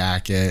cheetah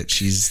jacket.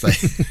 She's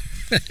like,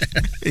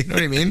 you know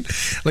what I mean?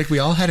 Like we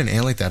all had an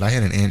aunt like that. I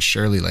had an Aunt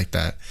Shirley like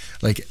that.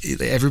 Like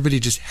everybody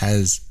just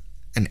has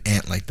an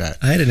aunt like that.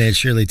 I had an Aunt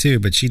Shirley too,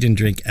 but she didn't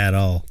drink at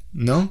all.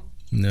 No,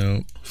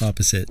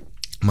 opposite.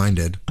 Mine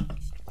did.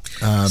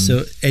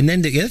 And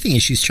then the other thing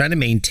is she's trying to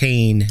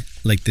maintain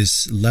like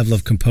this level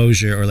of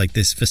composure, or like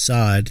this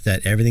facade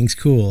that everything's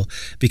cool,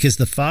 because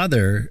the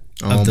father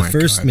of the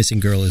first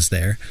missing girl is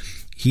there.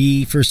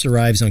 He first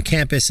arrives on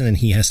campus, and then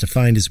he has to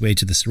find his way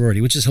to the sorority,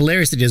 which is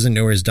hilarious that he doesn't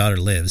know where his daughter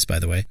lives, by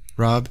the way.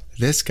 Rob,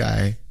 this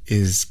guy's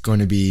going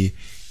to be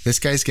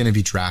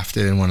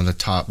drafted in one of the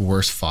top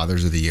worst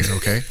fathers of the year,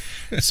 okay?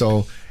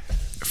 So,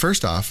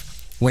 first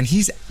off,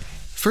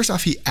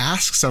 he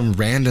asks some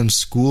random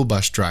school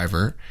bus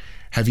driver,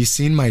 have you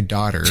seen my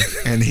daughter?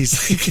 And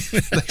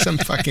he's like some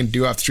fucking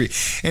dude off the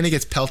street. And he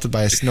gets pelted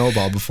by a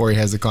snowball before he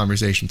has the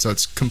conversation. So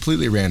it's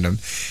completely random.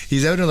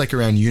 He's out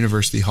around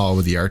University Hall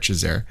with the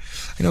arches there.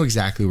 I know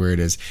exactly where it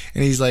is.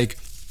 And he's like,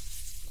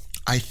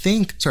 I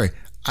think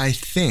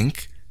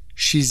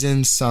she's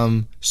in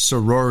some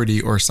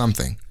sorority or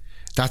something.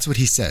 That's what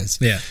he says.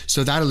 Yeah.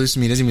 So that alludes to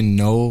me. He doesn't even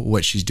know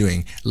what she's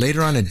doing.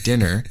 Later on at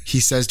dinner, he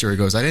says to her, he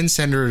goes, I didn't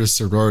send her to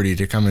sorority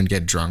to come and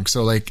get drunk.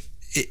 So like,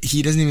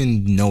 he doesn't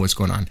even know what's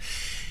going on.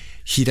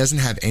 He doesn't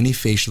have any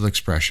facial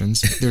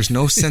expressions. There's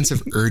no sense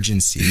of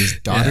urgency. His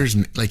daughter's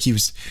like he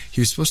was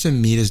supposed to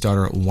meet his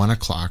daughter at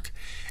 1:00,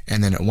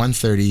 and then at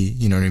 1:30,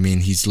 you know what I mean,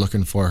 he's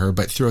looking for her.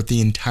 But throughout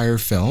the entire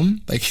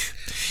film, like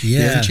he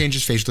doesn't change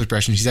his facial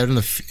expression. He's out in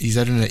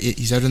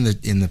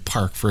the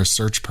park for a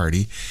search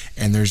party,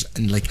 and there's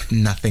like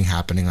nothing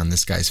happening on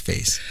this guy's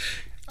face.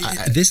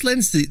 This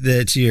lends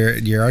to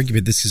your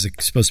argument. This is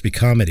supposed to be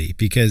comedy,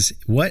 because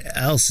what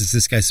else is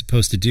this guy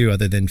supposed to do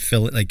other than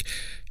fill it? Like,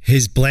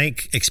 his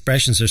blank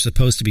expressions are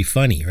supposed to be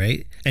funny,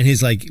 right? And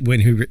he's like, when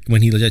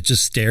he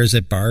just stares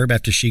at Barb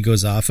after she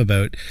goes off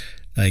about,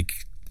 like,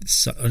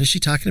 what is she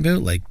talking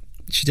about? Like,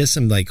 she does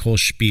some like whole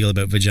spiel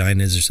about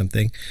vaginas or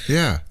something.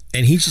 Yeah.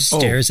 And he just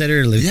stares at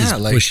her with his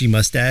like, bushy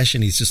mustache,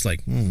 and he's just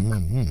like,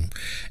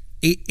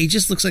 He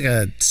just looks like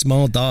a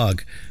small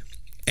dog.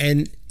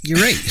 And you're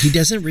right. He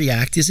doesn't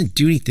react, doesn't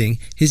do anything.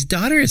 His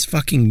daughter is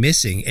fucking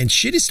missing, and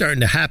shit is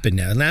starting to happen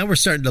now. Now we're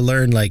starting to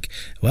learn, like,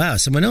 wow,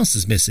 someone else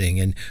is missing,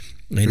 and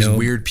there's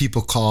weird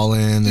people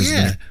calling.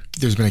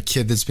 There's been a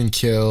kid that's been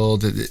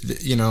killed.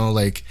 You know,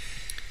 like.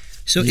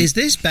 So is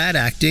this bad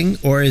acting,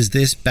 or is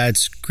this bad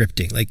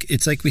scripting? Like,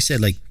 it's like we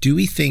said. Like, do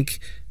we think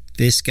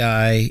this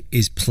guy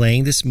is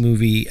playing this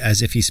movie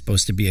as if he's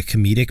supposed to be a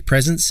comedic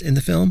presence in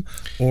the film,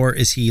 or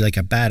is he like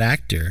a bad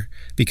actor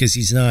because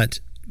he's not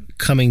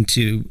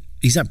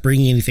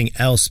bringing anything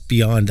else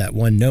beyond that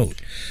one note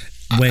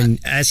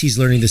as he's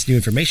learning this new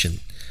information?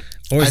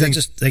 Or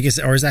is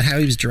or is that how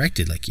he was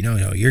directed? Like,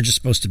 you're just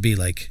supposed to be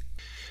like.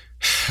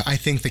 I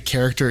think the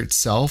character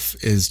itself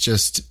is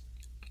just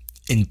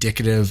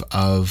indicative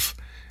of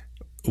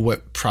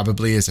what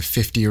probably is a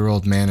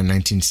 50-year-old man in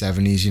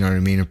 1970s, you know what I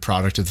mean? A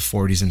product of the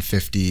 40s and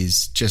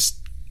 50s, just,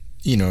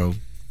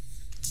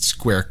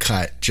 square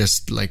cut,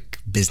 just like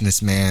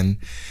businessman.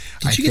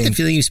 Did you get the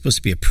feeling he was supposed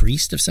to be a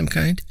priest of some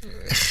kind?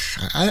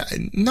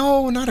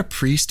 No, not a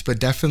priest, but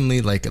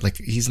definitely like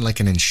he's like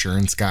an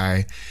insurance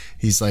guy.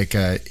 He's like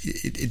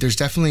there's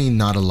definitely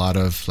not a lot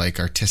of like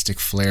artistic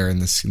flair in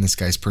this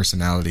guy's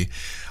personality.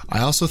 I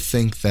also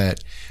think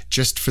that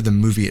just for the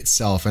movie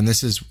itself, and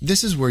this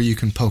is where you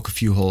can poke a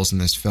few holes in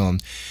this film,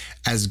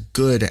 as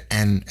good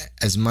and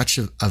as much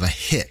of a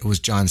hit was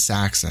John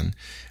Saxon,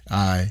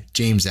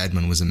 James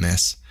Edmund was a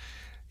miss.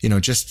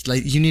 Just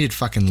like you needed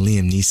fucking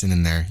Liam Neeson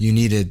in there. You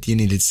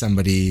needed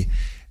somebody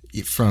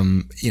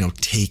from,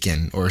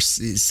 Taken, or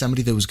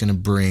somebody that was going to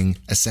bring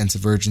a sense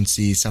of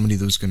urgency, somebody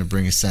that was going to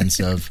bring a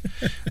sense of.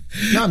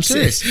 No, I'm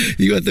serious.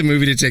 You want the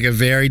movie to take a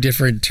very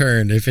different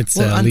turn if it's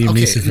Liam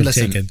Neeson from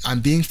Taken.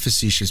 I'm being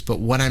facetious, but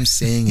what I'm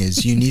saying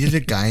is you needed a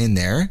guy in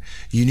there.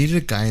 You needed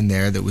a guy in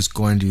there that was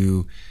going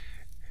to.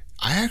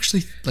 I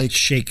actually like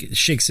shake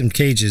some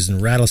cages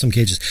and rattle some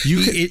cages.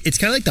 It's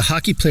kind of like the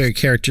hockey player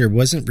character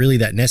wasn't really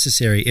that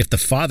necessary if the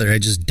father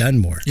had just done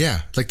more.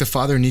 Yeah, like the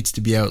father needs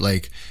to be out.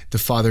 Like the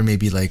father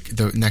maybe like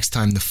the next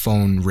time the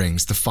phone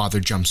rings, the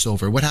father jumps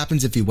over. What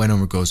happens if he went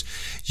over and goes,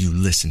 "You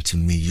listen to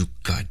me, you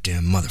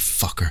goddamn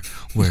motherfucker.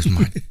 Where's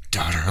my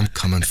daughter? I'm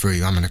coming for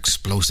you. I'm an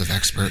explosive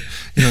expert."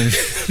 You know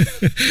what I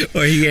mean?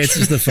 Or he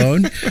answers the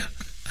phone.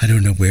 "I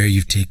don't know where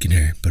you've taken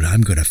her, but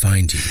I'm going to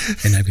find you."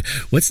 And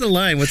what's the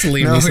line? What's the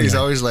Liam Neeson line? He's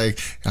always like,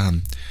 "I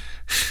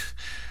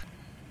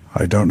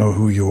don't know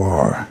who you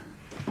are.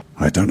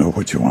 I don't know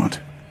what you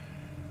want.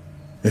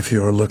 If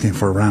you are looking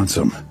for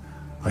ransom,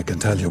 I can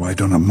tell you I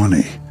don't have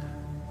money.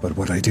 But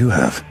what I do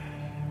have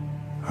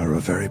are a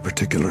very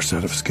particular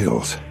set of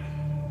skills.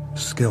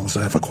 Skills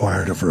I've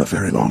acquired over a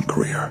very long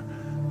career.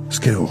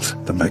 Skills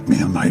that make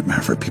me a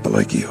nightmare for people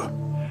like you.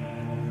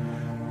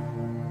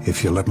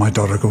 If you let my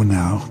daughter go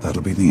now,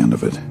 that'll be the end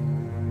of it.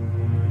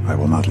 I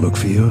will not look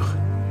for you.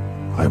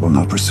 I will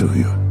not pursue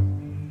you.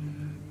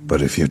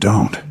 But if you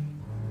don't,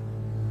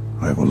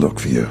 I will look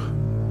for you.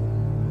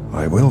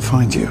 I will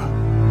find you.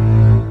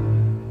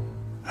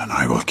 And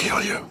I will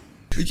kill you."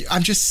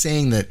 I'm just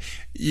saying that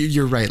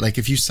you're right. Like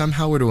if you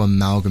somehow were to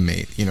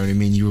amalgamate, you know what I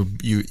mean? You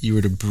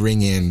were to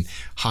bring in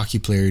hockey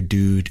player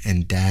dude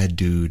and dad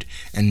dude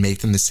and make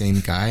them the same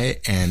guy.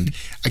 And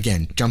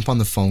again, jump on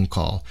the phone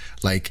call,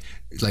 like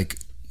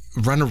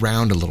run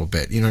around a little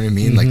bit, you know what I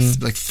mean?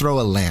 Mm-hmm. Like throw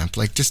a lamp,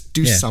 like just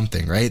do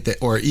something, right?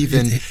 Or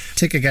even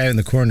take a guy in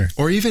the corner.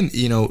 Or even,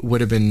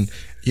 would have been,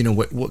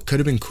 what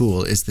could have been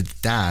cool is the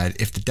dad.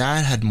 If the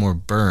dad had more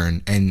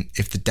burn, and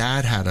if the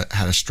dad had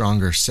a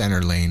stronger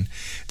center lane,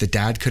 the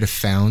dad could have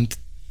found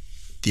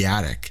the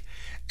attic,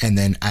 and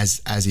then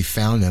as he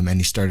found him and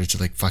he started to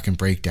like fucking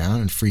break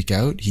down and freak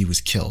out, he was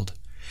killed.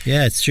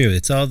 Yeah, it's true.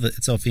 It's all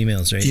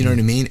females, right? You know what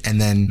I mean? And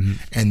then.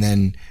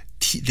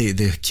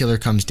 The killer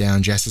comes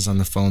down, Jess is on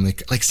the phone,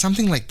 like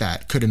something like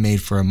that could have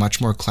made for a much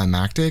more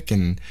climactic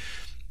and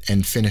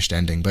finished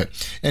ending. But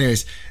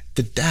anyways,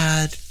 the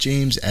dad,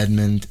 James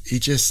Edmund, he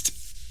just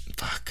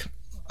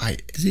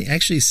does he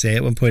actually say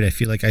at one point, "I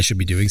feel like I should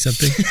be doing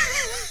something"?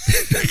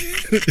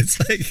 It's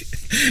like,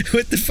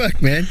 what the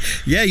fuck, man?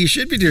 Yeah, you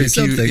should be doing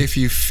something. If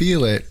you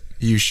feel it,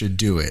 you should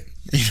do it.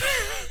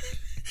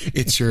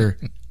 It's your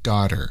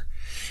daughter.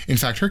 In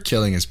fact, her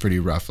killing is pretty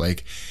rough.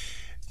 Like,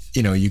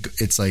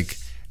 it's like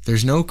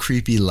There's no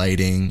creepy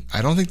lighting.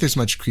 I don't think there's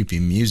much creepy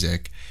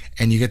music.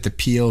 And you get the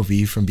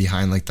POV from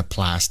behind like the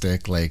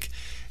plastic, like,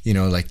 you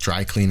know, like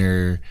dry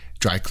cleaner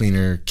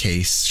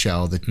case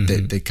shell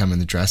that they come in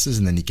the dresses,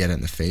 and then you get it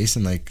in the face,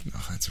 and like,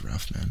 oh, that's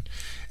rough, man.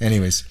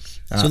 Anyways.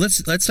 So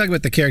let's talk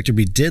about the character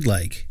we did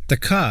like. The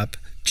cop,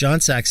 John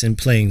Saxon,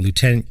 playing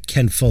Lieutenant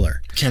Ken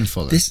Fuller. Ken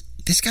Fuller.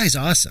 This guy's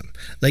awesome.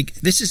 Like,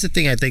 this is the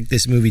thing I think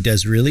this movie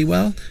does really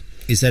well,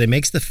 is that it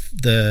makes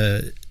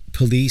the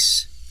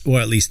police, or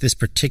at least this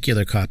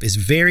particular cop, is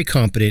very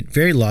competent,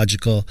 very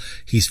logical.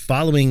 He's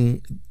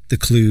following the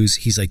clues.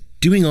 He's like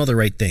doing all the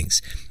right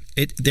things.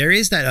 There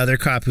is that other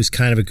cop who's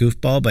kind of a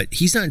goofball, but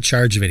he's not in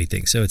charge of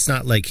anything. So it's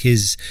not like he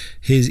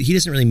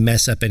doesn't really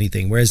mess up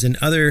anything. Whereas in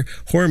other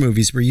horror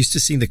movies, we're used to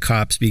seeing the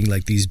cops being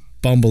like these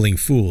bumbling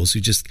fools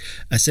who just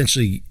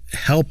essentially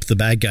help the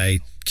bad guy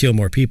kill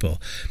more people.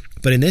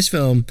 But in this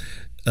film,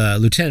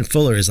 Lieutenant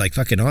Fuller is like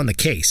fucking on the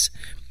case,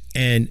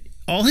 and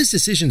all his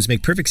decisions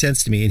make perfect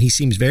sense to me, and he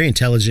seems very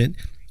intelligent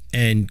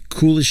and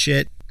cool as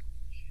shit.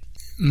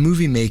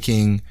 Movie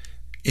making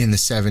in the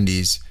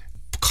 70s,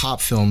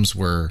 cop films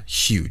were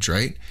huge,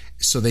 right?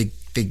 So they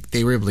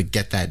were able to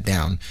get that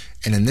down.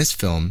 And in this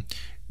film,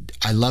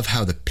 I love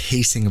how the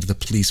pacing of the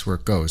police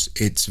work goes.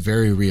 It's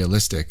very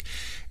realistic.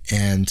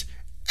 And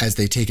as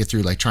they take it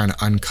through, like trying to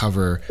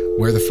uncover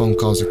where the phone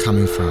calls are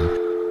coming from.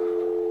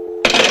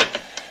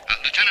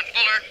 Lieutenant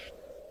Fuller?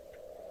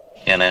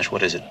 Yeah, Nash,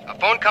 what is it? A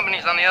phone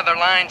company's on the other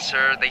line,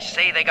 sir. They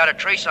say they got a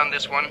trace on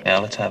this one. Yeah,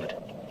 let's have it.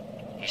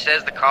 He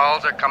says the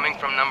calls are coming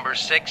from number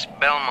 6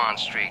 Belmont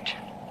Street.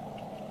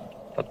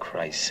 For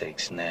Christ's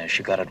sakes, Nash,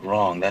 you got it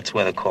wrong. That's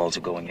where the calls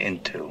are going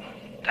into.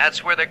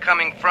 That's where they're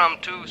coming from,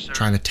 too, sir.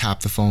 Trying to tap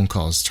the phone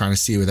calls, trying to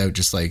see without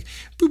just like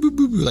boop, boop,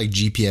 boop, boop, like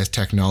GPS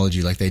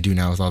technology like they do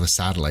now with all the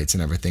satellites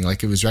and everything.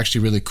 Like, it was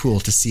actually really cool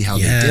to see how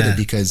they did it,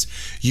 because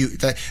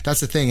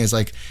that's the thing, is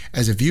like,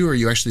 as a viewer,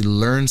 you actually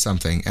learn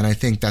something. And I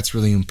think that's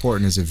really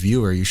important. As a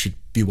viewer, you should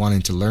be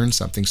wanting to learn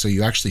something. So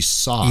you actually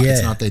saw.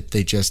 It's not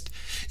that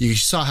you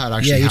saw how it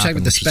actually happened. You're talking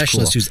about the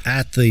specialist who's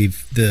at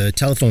the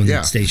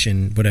telephone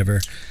station,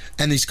 whatever.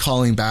 And he's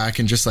calling back,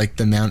 and just like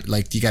the amount,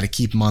 like, you got to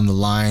keep him on the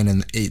line,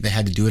 and they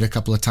had to do it a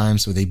couple of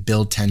times, so they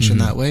build tension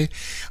that way.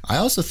 I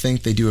also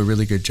think they do a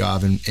really good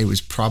job, and it was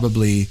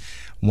probably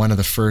one of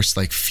the first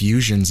like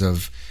fusions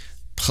of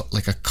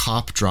like a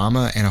cop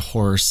drama and a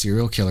horror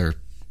serial killer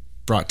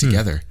brought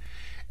together.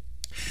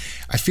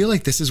 I feel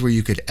like this is where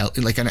you could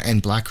like,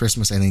 and Black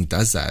Christmas I think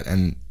does that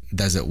and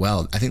does it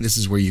well. I think this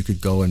is where you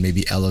could go and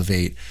maybe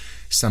elevate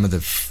some of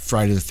the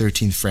Friday the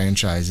 13th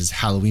franchises,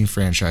 Halloween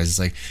franchises.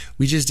 Like,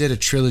 we just did a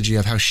trilogy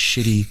of how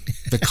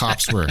shitty the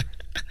cops were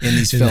in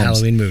these films. The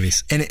Halloween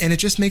movies. And it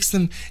just makes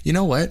them, you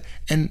know what?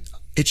 And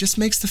it just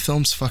makes the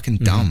films fucking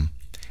dumb.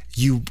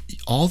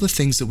 All the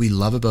things that we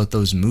love about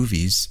those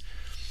movies,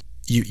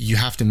 you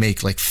have to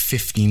make like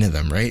 15 of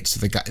them, right? So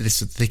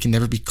they can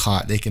never be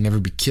caught, they can never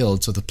be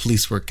killed, so the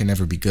police work can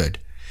never be good.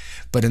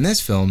 But in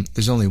this film,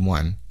 there's only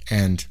one,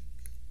 and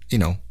you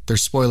know,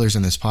 there's spoilers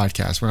in this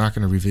podcast. We're not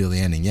going to reveal the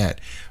ending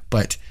yet,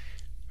 but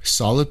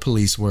solid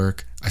police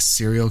work, a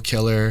serial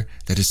killer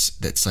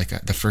that's like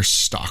the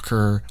first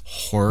stalker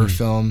horror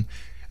film,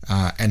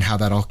 and how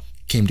that all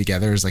came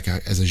together as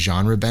a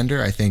genre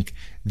bender. I think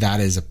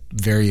that is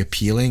very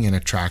appealing and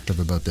attractive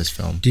about this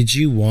film. Did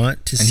you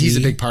want to see? And he's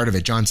a big part of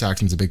it. John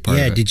Saxon's a big part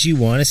of it. Yeah, did you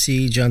want to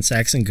see John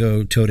Saxon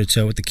go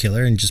toe-to-toe with the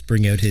killer and just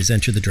bring out his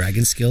Enter the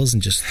Dragon skills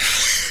and just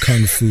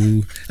kung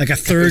fu? Like a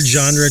third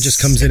genre just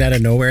comes in out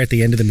of nowhere at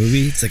the end of the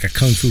movie. It's like a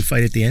kung fu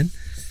fight at the end.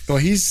 Well,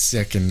 he's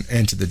sick in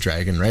Enter the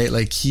Dragon, right?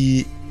 Like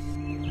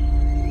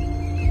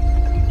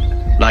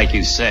Like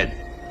you said,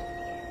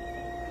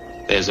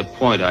 there's a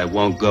point I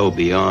won't go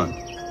beyond.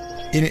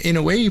 In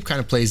a way, he kind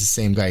of plays the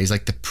same guy. He's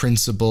like the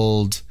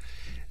principled,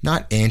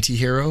 not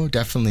anti-hero,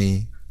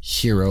 definitely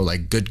hero,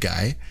 like good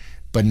guy,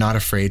 but not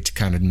afraid to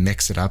kind of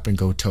mix it up and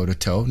go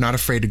toe-to-toe. Not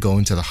afraid to go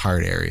into the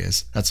hard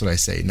areas. That's what I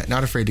say.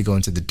 Not afraid to go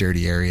into the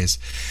dirty areas.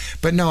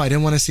 But no, I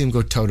didn't want to see him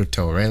go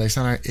toe-to-toe, right?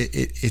 Like,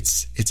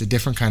 it's a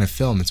different kind of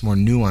film. It's more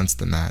nuanced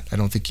than that. I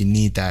don't think you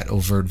need that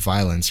overt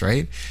violence,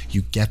 right?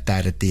 You get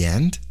that at the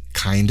end,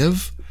 kind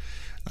of.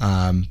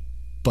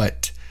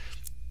 But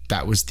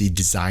that was the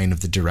design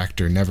of the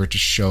director, never to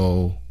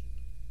show,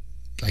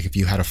 like, if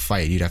you had a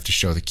fight, you'd have to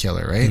show the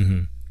killer, right?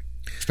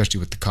 Especially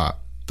with the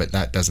cop, but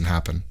that doesn't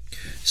happen.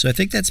 So I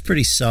think that's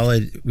pretty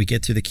solid. We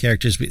get through the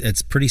characters.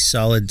 That's pretty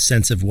solid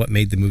sense of what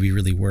made the movie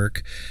really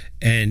work.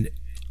 And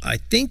I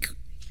think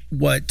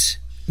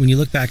when you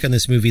look back on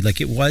this movie,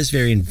 like, it was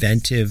very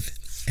inventive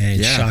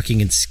and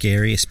shocking and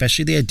scary,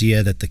 especially the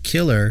idea that the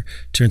killer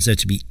turns out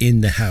to be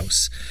in the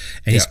house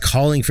and he's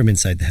calling from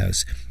inside the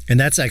house. And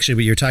that's actually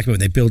what you're talking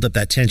about. They build up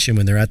that tension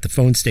when they're at the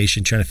phone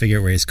station trying to figure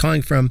out where he's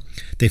calling from.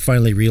 They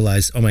finally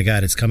realize, oh my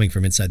God, it's coming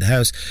from inside the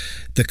house.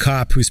 The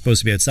cop who's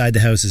supposed to be outside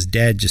the house is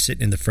dead, just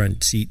sitting in the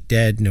front seat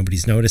dead.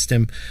 Nobody's noticed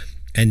him.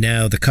 And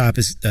now the cop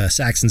is,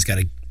 Saxon's got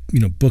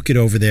to, book it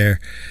over there.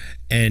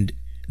 And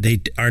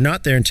they are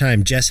not there in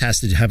time. Jess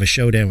has to have a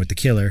showdown with the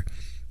killer.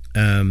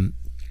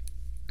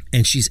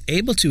 And she's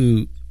able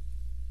to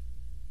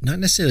not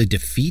necessarily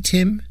defeat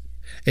him.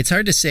 It's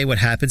hard to say what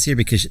happens here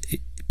because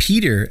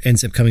Peter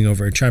ends up coming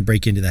over and trying to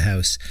break into the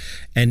house.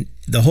 And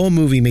the whole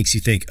movie makes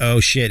you think, oh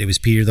shit, it was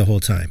Peter the whole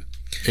time.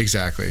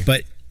 Exactly.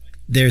 But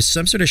there's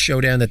some sort of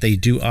showdown that they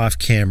do off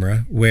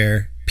camera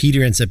where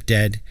Peter ends up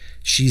dead.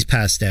 She's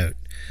passed out.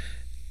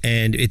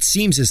 And it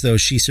seems as though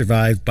she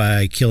survived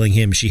by killing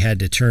him. She had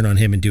to turn on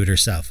him and do it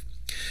herself.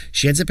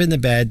 She ends up in the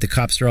bed. The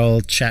cops are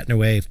all chatting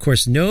away. Of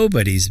course,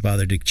 nobody's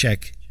bothered to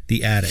check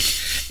the attic.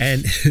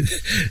 And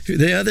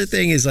the other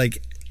thing is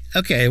like,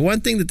 okay,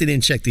 one thing that they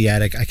didn't check the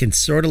attic, I can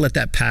sort of let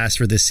that pass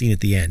for this scene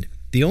at the end.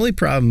 The only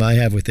problem I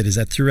have with it is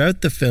that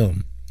throughout the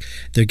film,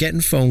 they're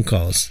getting phone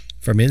calls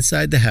from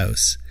inside the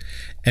house.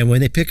 And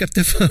when they pick up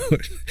the phone,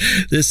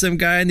 there's some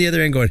guy on the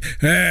other end going,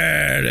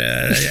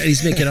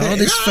 he's making all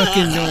this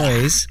fucking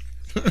noise.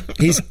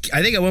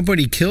 I think at one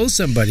point he kills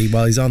somebody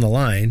while he's on the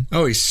line.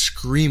 Oh, he's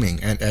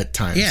screaming at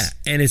times. Yeah,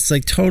 and it's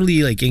like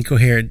totally like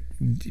incoherent,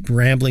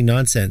 rambling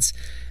nonsense.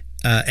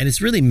 And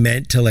it's really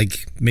meant to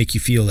like make you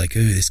feel like, oh,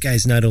 this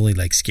guy's not only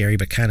like scary,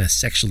 but kind of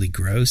sexually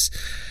gross.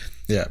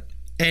 Yeah.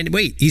 And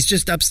wait, he's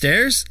just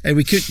upstairs and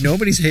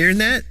nobody's hearing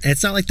that. And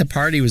it's not like the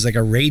party was like a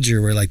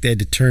rager where like they had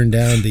to turn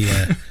down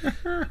the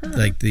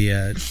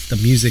the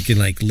music and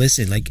like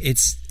listen. Like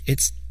it's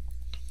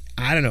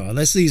I don't know,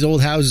 unless these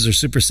old houses are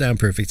super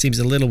soundproof, it seems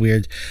a little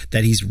weird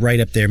that he's right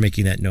up there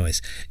making that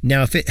noise.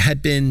 Now, if it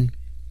had been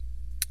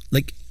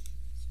like,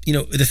 you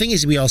know, the thing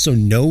is, we also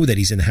know that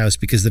he's in the house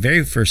because the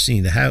very first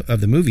scene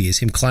of the movie is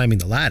him climbing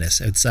the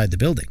lattice outside the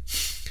building,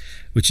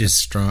 which is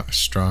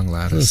strong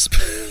lattice,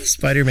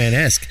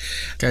 Spider-Man-esque.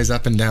 Guy's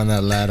up and down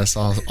that lattice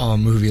all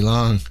movie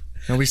long.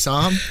 And we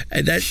saw him.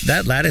 And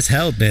that lattice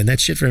held, man. That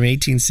shit from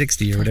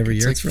 1860 or whatever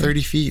year it's like from.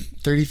 30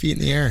 feet in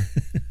the air.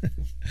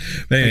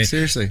 But anyway, like,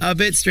 seriously, a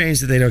bit strange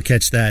that they don't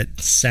catch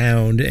that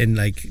sound and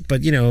like.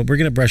 But you know, we're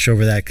gonna brush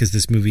over that because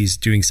this movie's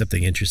doing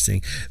something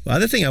interesting. The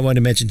other thing I wanted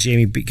to mention,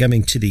 Jamie,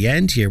 coming to the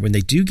end here, when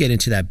they do get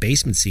into that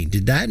basement scene,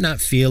 did that not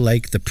feel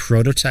like the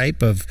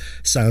prototype of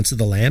Silence of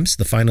the Lambs,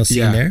 the final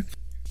scene there?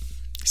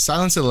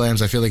 Silence of the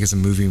Lambs, I feel like is a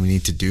movie we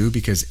need to do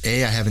because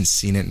A, I haven't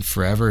seen it in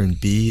forever, and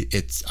B,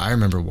 I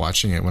remember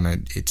watching it when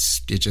it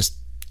just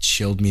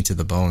chilled me to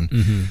the bone.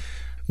 Mm-hmm.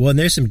 Well, and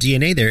there's some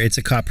DNA there. It's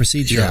a cop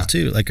procedural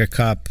too, like a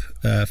cop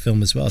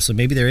film as well. So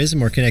maybe there is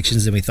more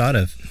connections than we thought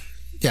of.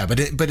 Yeah, but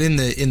in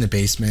the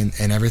basement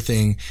and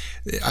everything,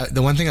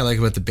 the one thing I like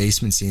about the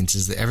basement scenes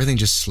is that everything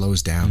just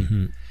slows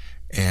down,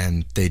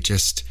 and they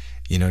just,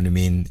 you know what I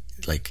mean,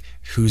 like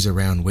who's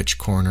around which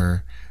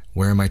corner,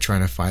 where am I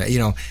trying to find, you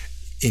know.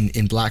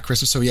 In Black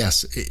Christmas. So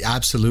yes, it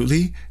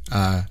absolutely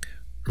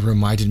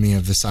reminded me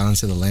of the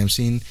Silence of the Lambs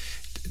scene.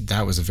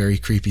 That was a very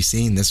creepy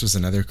scene. This was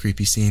another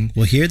creepy scene.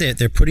 Well, here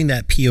they're putting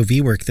that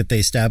POV work that they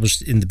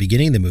established in the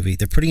beginning of the movie.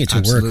 They're putting it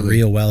to work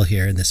real well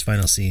here in this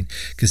final scene.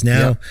 Because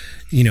now,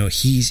 you know,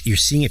 you're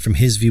seeing it from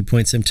his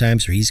viewpoint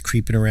sometimes, where he's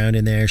creeping around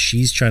in there.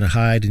 She's trying to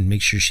hide and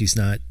make sure she's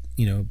not,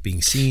 you know,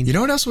 being seen. You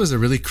know what else was a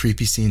really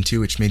creepy scene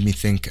too, which made me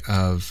think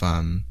of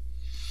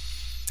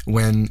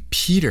when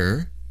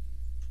Peter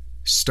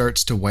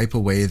starts to wipe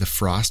away the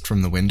frost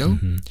from the window,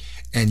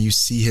 and you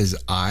see his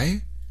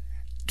eye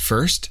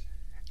first,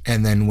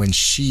 and then when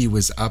she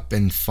was up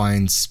and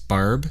finds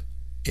Barb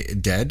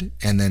dead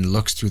and then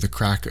looks through the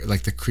crack,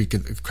 like the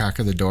crack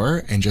of the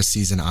door, and just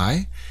sees an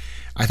eye.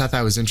 I thought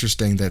that was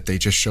interesting that they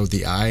just showed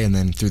the eye, and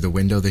then through the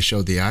window they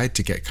showed the eye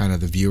to get kind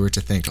of the viewer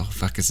to think, oh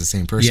fuck, it's the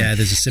same person. Yeah,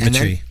 there's a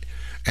symmetry.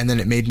 And then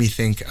it made me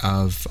think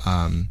of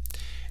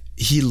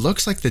he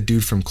looks like the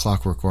dude from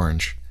Clockwork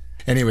Orange.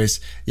 Anyways,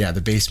 yeah, the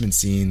basement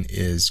scene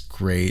is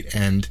great,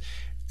 and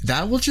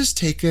that will just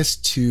take us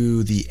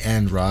to the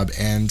end, Rob.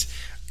 And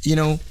you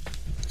know,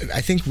 I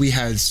think we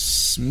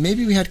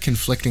had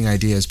conflicting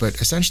ideas,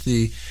 but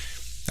essentially,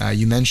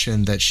 you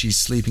mentioned that she's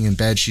sleeping in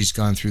bed. She's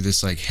gone through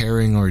this like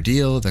harrowing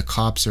ordeal. The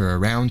cops are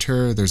around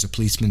her. There's a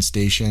policeman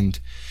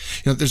stationed.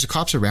 You know, there's the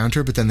cops around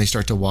her, but then they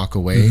start to walk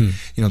away.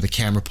 You know, the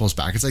camera pulls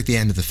back. It's like the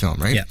end of the film,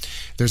 right? Yeah.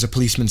 There's a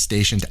policeman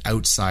stationed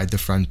outside the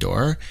front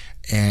door,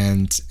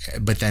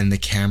 but then the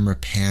camera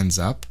pans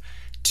up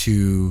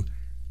to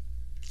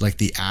like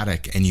the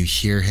attic, and you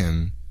hear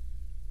him.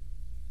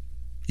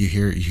 You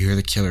hear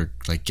the killer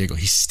like giggle.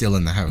 He's still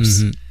in the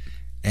house,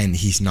 and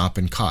he's not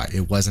been caught.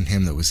 It wasn't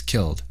him that was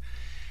killed.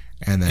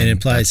 And then it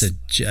implies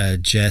that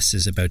Jess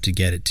is about to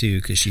get it too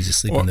because she's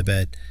asleep on the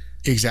bed.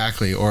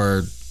 Exactly,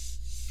 or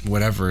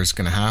whatever is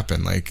going to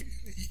happen. Like,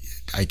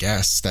 I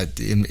guess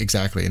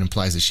exactly, it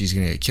implies that she's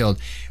going to get killed.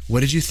 What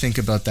did you think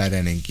about that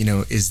ending? You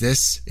know, is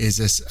this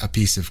a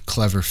piece of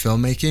clever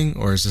filmmaking,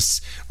 or is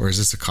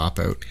this a cop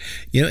out?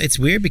 You know, it's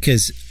weird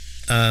because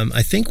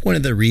I think one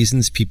of the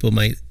reasons people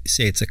might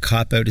say it's a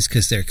cop out is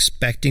because they're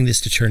expecting this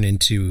to turn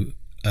into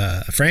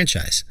a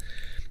franchise.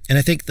 And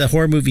I think the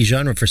horror movie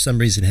genre, for some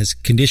reason, has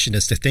conditioned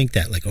us to think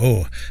that, like,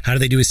 oh, how do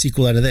they do a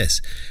sequel out of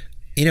this?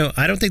 You know,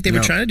 I don't think they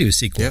were trying to do a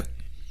sequel. Yep.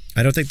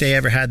 I don't think they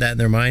ever had that in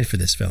their mind for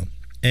this film.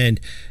 And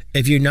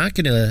if you're not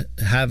going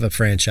to have a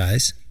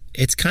franchise,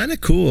 it's kind of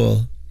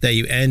cool that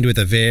you end with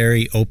a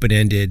very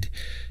open-ended,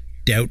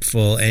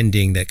 doubtful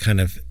ending that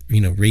kind of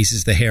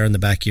raises the hair on the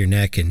back of your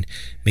neck and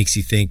makes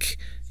you think,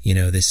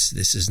 this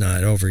is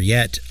not over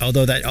yet.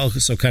 Although that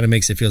also kind of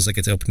makes it feels like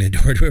it's opening the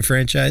door to a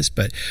franchise.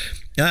 But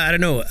I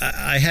don't know.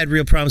 I had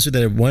real problems with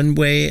it at one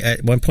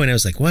point I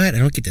was like, what? I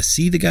don't get to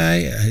see the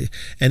guy.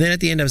 And then at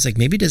the end I was like,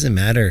 maybe it doesn't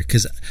matter,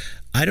 because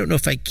I don't know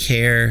if I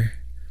care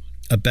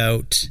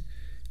about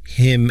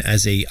him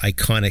as a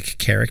iconic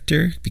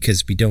character,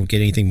 because we don't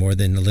get anything more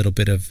than a little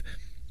bit of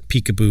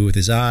peekaboo with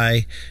his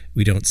eye.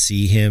 We don't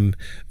see him.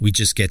 We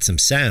just get some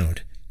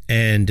sound.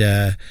 And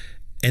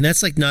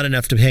that's like not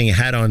enough to hang a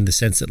hat on, in the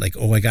sense that like,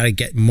 I got to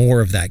get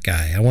more of that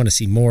guy. I want to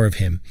see more of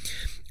him.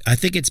 I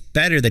think it's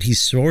better that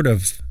he's sort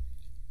of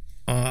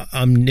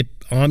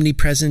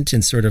omnipresent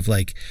and sort of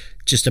like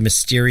just a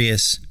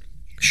mysterious,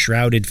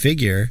 shrouded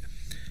figure,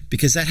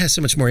 because that has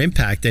so much more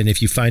impact than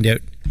if you find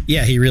out,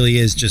 he really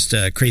is just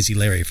Crazy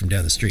Larry from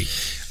down the street.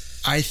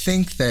 I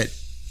think that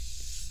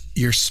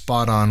you're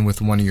spot on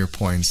with one of your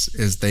points,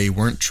 is they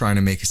weren't trying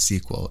to make a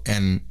sequel.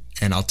 And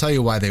I'll tell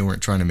you why they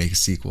weren't trying to make a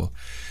sequel,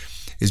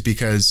 is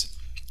because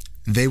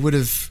they would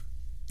have,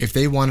 if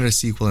they wanted a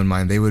sequel in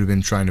mind, they would have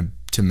been trying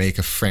to make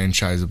a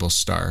franchisable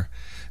star.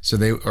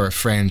 Or a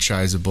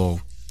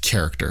franchisable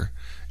character,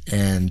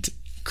 and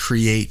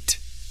create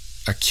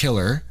a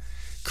killer,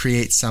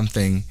 create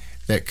something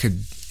that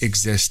could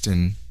exist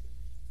in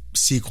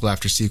sequel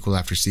after sequel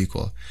after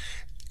sequel.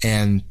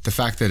 And the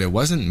fact that it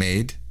wasn't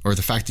made, or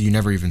the fact that you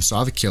never even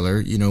saw the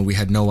killer, we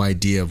had no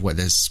idea of what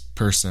this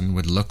person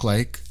would look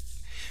like,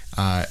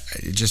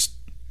 it just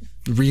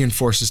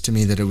reinforces to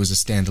me that it was a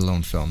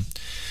standalone film.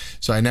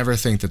 So I never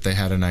think that they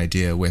had an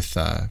idea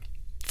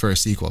for a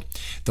sequel.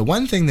 The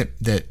one thing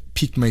that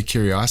piqued my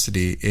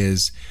curiosity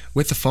is,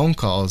 with the phone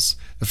calls,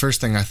 the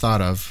first thing I thought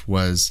of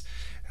was,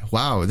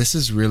 wow, this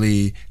is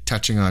really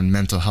touching on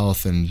mental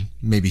health and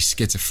maybe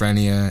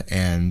schizophrenia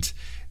and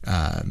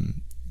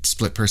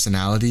split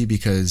personality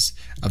because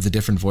of the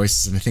different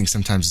voices. And I think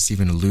sometimes it's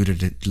even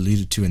alluded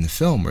to in the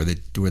film where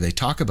they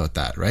talk about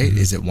that, right? Mm-hmm.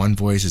 Is it one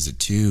voice? Is it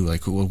two?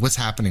 Like, what's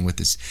happening with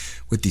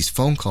these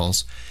phone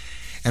calls?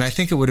 And I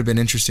think it would have been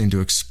interesting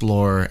to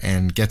explore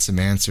and get some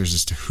answers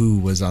as to who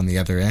was on the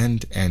other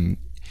end. And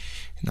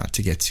not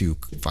to get too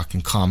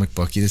fucking comic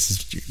booky, this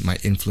is my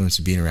influence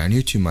of being around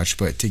you too much,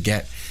 but to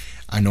get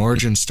an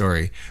origin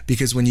story.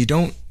 Because when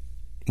the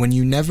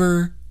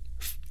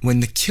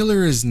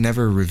killer is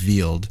never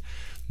revealed,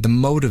 the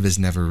motive is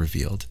never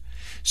revealed.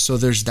 So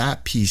there's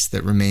that piece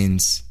that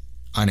remains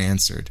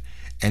unanswered.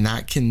 And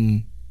that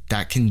can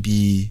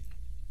be,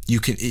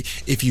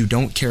 if you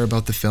don't care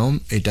about the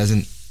film, it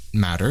doesn't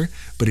matter.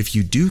 But if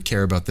you do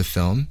care about the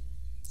film,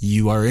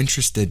 you are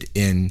interested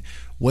in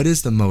what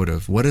is the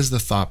motive, what is the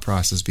thought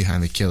process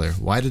behind the killer,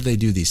 why did they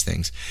do these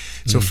things.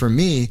 So for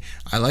me,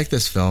 I like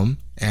this film,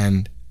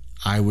 and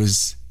I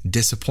was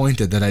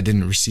disappointed that I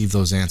didn't receive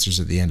those answers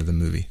at the end of the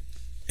movie.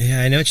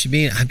 Yeah, I know what you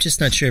mean. I'm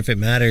just not sure if it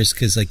matters,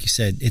 because like you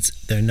said,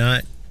 they're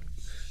not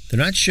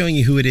showing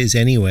you who it is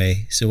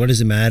anyway, so what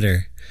does it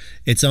matter?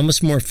 It's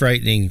almost more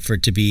frightening for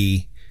it to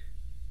be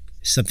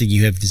something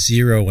you have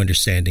zero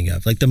understanding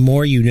of. Like, the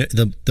more you know,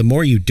 the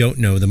more you don't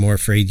know, the more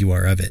afraid you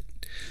are of it.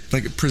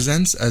 Like, it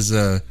presents as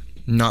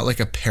not like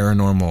a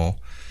paranormal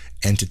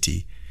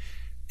entity,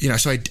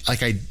 so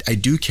I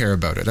do care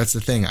about it. That's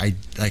the thing. I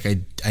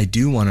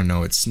do want to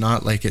know. It's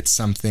not like it's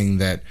something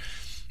that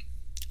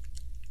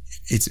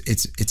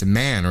it's a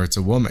man or it's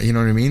a woman, you know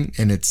what I mean?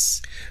 And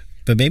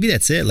but maybe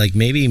that's it. Like,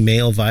 maybe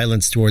male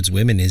violence towards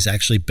women is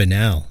actually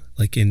banal.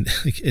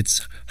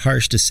 It's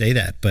harsh to say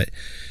that, but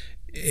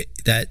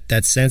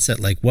that sense that,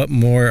 like, what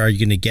more are you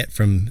going to get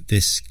from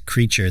this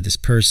creature, this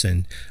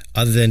person,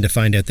 other than to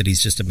find out that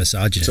he's just a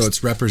misogynist? So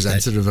it's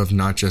representative of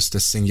not just a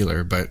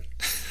singular, but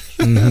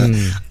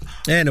mm-hmm.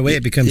 Yeah, in a way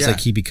it becomes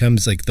like he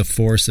becomes like the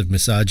force of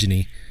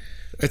misogyny.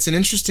 It's an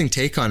interesting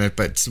take on it,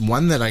 but it's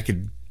one that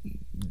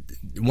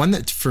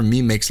for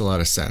me makes a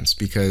lot of sense,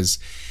 because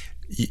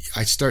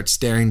I start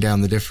staring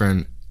down the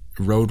different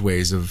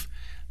roadways of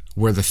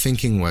where the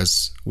thinking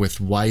was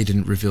with why he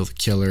didn't reveal the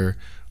killer,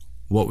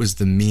 what was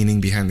the meaning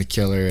behind the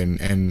killer,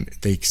 and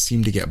they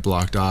seem to get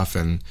blocked off,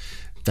 and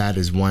that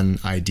is one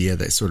idea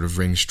that sort of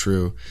rings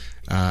true.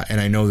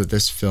 And I know that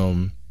this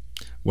film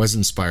was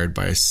inspired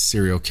by a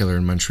serial killer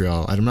in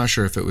Montreal. I'm not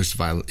sure if it was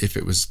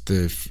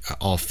the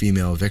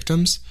all-female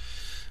victims,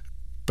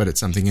 but it's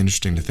something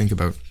interesting to think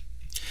about.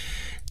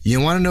 You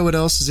want to know what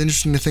else is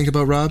interesting to think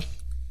about, Rob?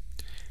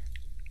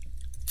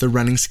 The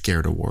Running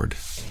Scared Award.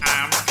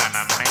 I'm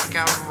gonna make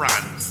a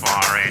run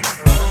for it.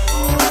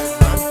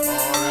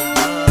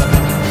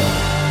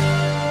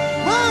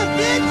 Run,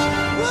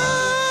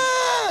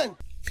 bitch! Run!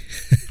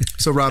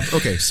 So, Rob,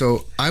 okay,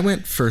 so I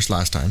went first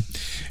last time.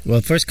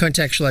 Well, first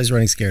contextualize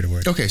Running Scared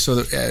Award. Okay,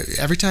 so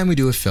every time we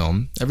do a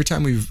film, every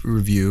time we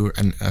review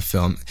a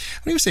film, I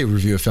don't even say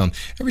review a film,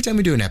 every time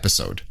we do an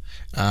episode,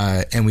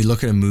 and we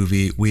look at a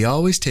movie, we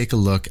always take a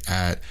look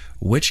at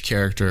which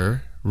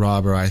character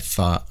Rob or I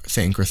thought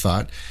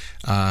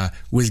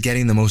was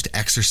getting the most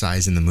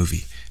exercise in the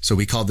movie. So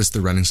we call this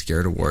the Running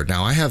Scared Award.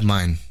 Now, I have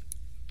mine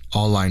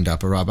all lined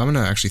up. But Rob, I'm going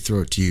to actually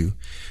throw it to you.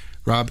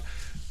 Rob,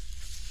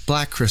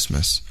 Black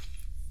Christmas.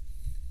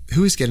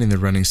 who is getting the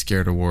Running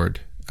Scared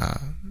award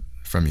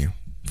from you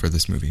for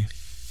this movie?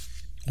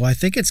 Well, I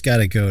think it's got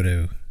to go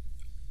to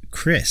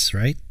Chris,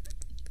 right?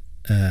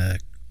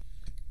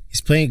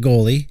 He's playing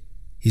goalie.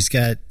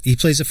 He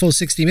plays a full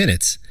 60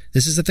 minutes.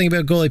 This is the thing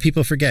about goalie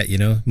people forget, you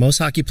know. Most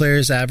hockey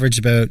players average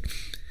about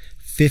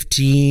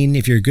 15,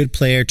 if you're a good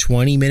player,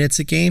 20 minutes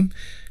a game.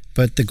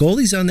 But the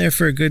goalie's on there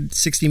for a good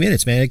 60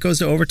 minutes, man. It goes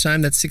to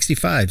overtime, that's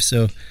 65.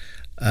 So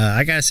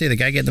I got to say, the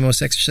guy getting the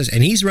most exercise.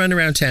 And he's running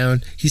around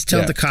town. He's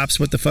telling the cops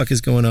what the fuck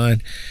is going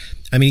on.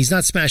 I mean, he's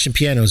not smashing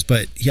pianos,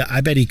 but yeah,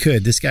 I bet he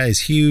could. This guy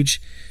is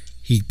huge.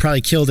 He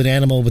probably killed an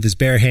animal with his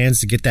bare hands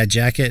to get that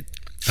jacket.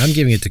 I'm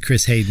giving it to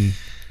Chris Hayden.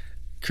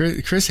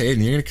 Chris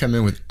Hayden, you're going to come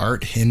in with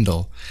Art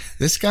Hindle.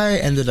 This guy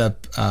ended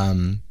up,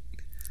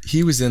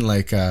 he was in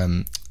like,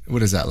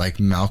 what is that, like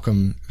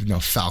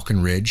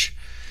Falcon Ridge.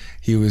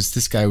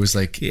 This guy was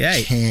like,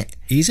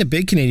 he's a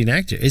big Canadian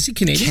actor. Is he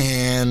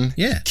Canadian?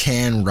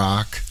 Can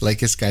rock. Like,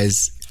 this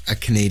guy's a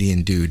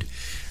Canadian dude.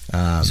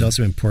 He's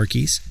also in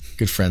Porky's.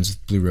 Good friends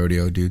with Blue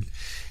Rodeo, dude.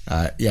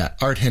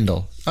 Art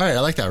Hindle. All right, I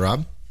like that,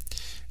 Rob.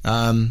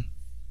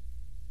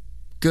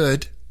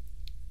 Good,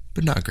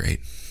 but not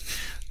great.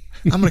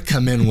 I'm going to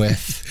come in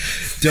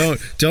with...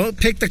 Don't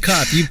pick the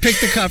cop. You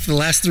picked the cop for the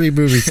last 3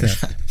 movies now.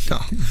 No,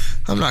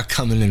 I'm not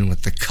coming in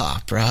with the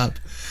cop, Rob.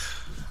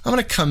 I'm going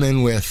to come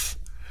in with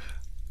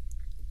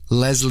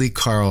Leslie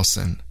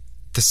Carlson,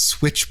 the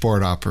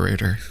switchboard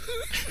operator.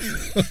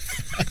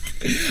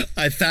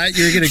 I thought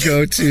you were going to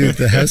go to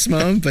the house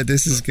mom, but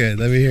this is good.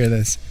 Let me hear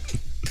this.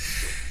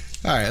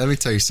 All right, let me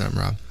tell you something,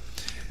 Rob.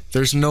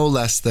 There's no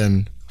less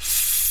than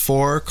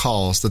 4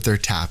 calls that they're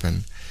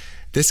tapping.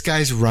 This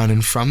guy's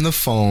running from the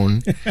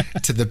phone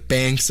to the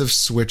banks of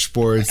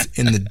switchboards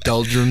in the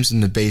doldrums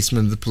in the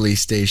basement of the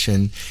police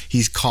station.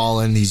 He's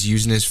calling. He's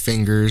using his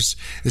fingers.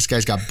 This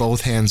guy's got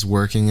both hands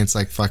working. It's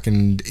like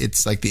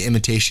the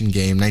Imitation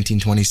Game,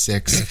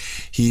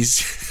 1926.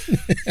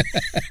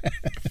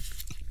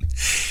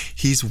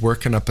 He's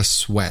working up a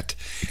sweat.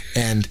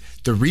 And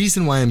the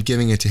reason why I'm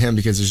giving it to him,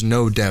 because there's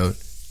no doubt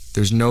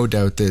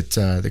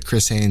that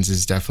Chris Haynes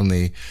is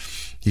definitely...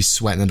 he's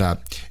sweating it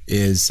up,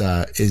 is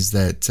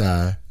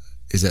that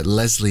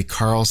Leslie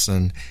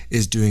Carlson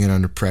is doing it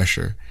under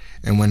pressure.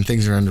 And when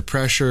things are under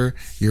pressure,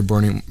 you're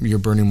burning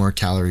more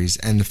calories.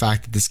 And the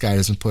fact that this guy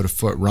doesn't put a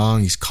foot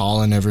wrong, he's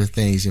calling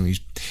everything,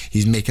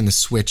 he's making the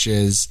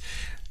switches.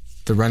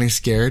 The Running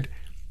Scared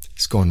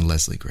is going to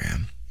Leslie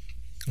Graham.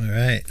 All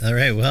right.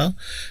 Well,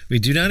 we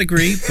do not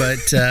agree,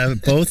 but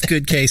both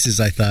good cases,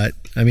 I thought.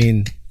 I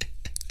mean,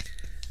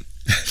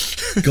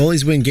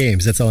 goalies win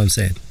games. That's all I'm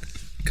saying.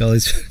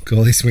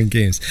 Goalies win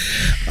games.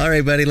 All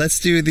right, buddy, let's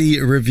do the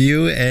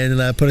review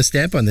and put a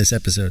stamp on this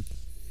episode.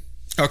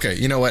 Okay,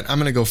 you know what? I'm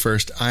going to go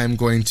first. I'm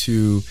going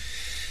to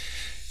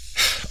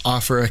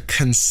offer a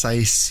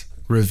concise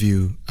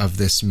review of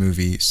this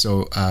movie.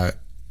 So,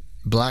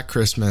 Black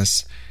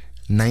Christmas,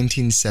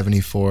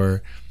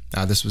 1974.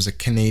 This was a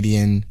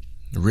Canadian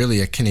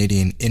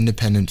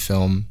independent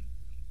film,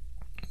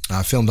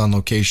 filmed on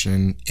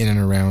location in and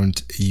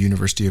around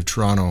University of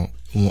Toronto,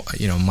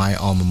 you know, my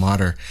alma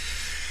mater.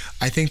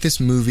 I think this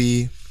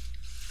movie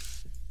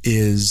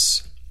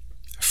is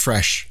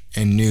fresh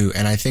and new,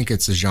 and I think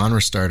it's a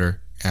genre starter.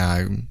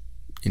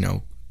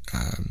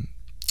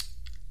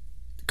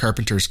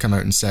 Carpenter's come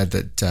out and said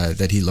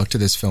that he looked at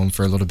this film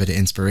for a little bit of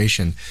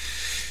inspiration.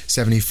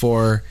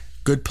 74,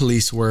 good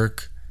police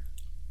work,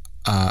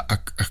 a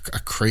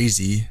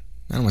crazy,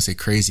 I don't want to say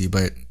crazy,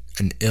 but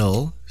an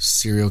ill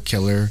serial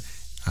killer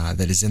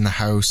that is in the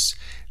house,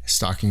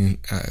 stalking,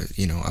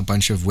 a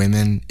bunch of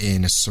women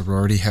in a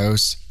sorority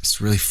house. It's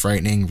really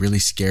frightening, really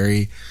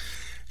scary.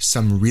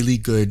 Some really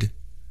good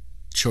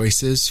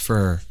choices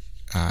for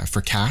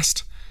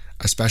cast,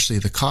 especially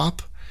the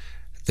cop.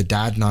 The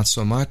dad, not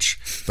so much,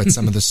 but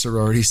some of the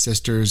sorority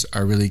sisters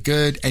are really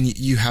good. And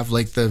you have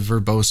like the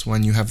verbose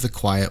one, you have the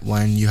quiet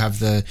one, you have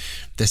the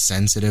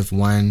sensitive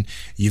one.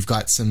 You've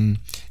got some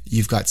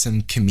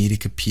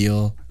comedic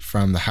appeal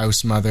from the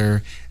house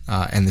mother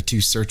and the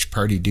 2 search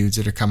party dudes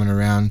that are coming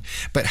around.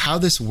 But how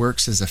this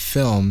works as a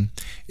film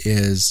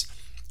is,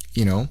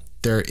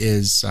 there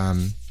is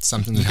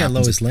something that happens. You got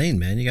Lois Lane,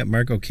 man. You got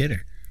Margot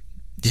Kidder.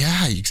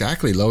 Yeah,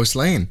 exactly. Lois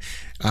Lane.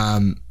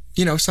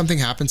 Something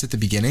happens at the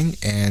beginning,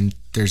 and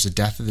there's a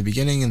death at the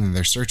beginning, and then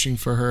they're searching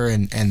for her,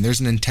 and there's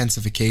an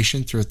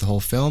intensification throughout the whole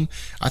film.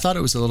 I thought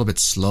it was a little bit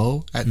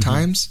slow at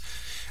times.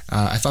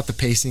 I thought the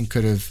pacing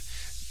could have,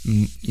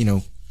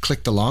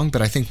 clicked along,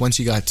 but I think once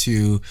you got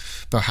to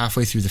about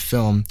halfway through the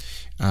film,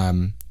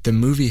 the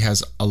movie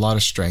has a lot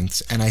of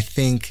strengths. And I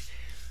think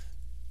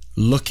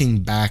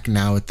looking back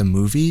now at the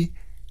movie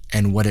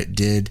and what it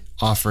did,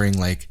 offering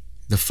like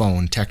the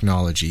phone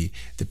technology,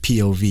 the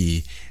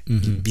POV,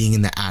 being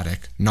in the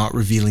attic, not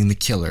revealing the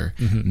killer,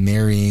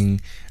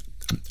 marrying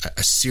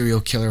a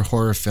serial killer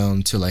horror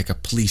film to like a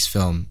police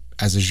film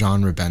as a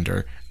genre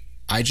bender.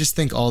 I just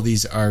think all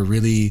these are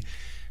really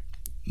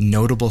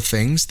notable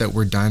things that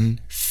were done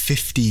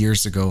 50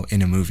 years ago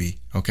in a movie,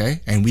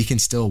 okay? And we can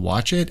still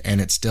watch it, and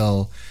it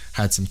still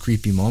had some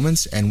creepy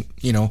moments. And,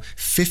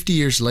 50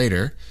 years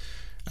later,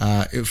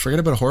 forget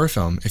about a horror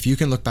film. If you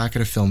can look back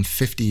at a film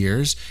 50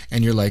 years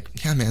and you're like,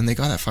 yeah, man, they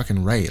got that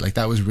fucking right. Like,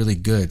 that was really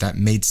good. That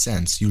made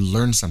sense. You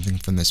learned something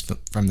from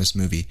this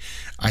movie.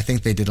 I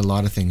think they did a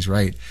lot of things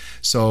right.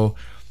 So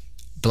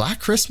Black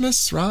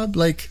Christmas, Rob,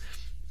 like,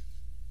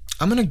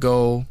 I'm going to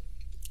go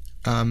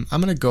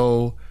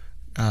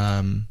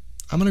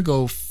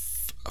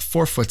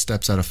 4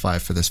 footsteps out of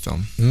 5 for this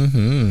film.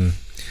 Mm-hmm.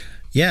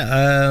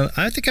 Yeah,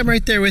 I think I'm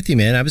right there with you,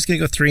 man. I was going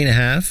to go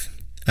 3.5.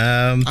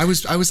 I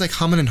was like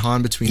humming and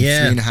hawing between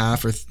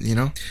 3.5 or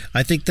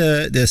I think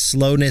the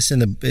slowness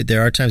and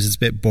there are times it's a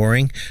bit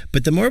boring,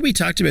 but the more we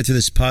talked about through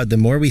this pod, the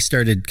more we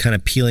started kind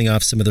of peeling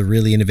off some of the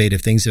really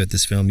innovative things about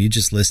this film. You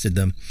just listed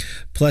them.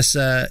 Plus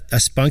a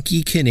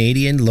spunky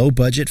Canadian low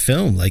budget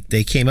film. Like,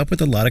 they came up with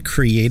a lot of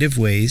creative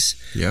ways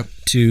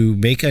to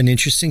make an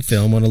interesting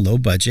film on a low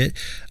budget.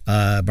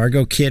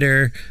 Margot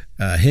Kidder,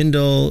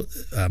 Hindle,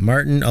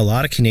 Martin, a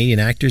lot of Canadian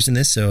actors in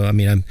this. So I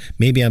mean, I'm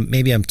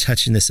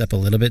touching this up a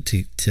little bit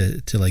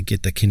to like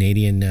get the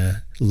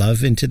Canadian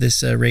love into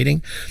this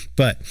rating,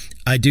 but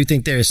I do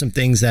think there are some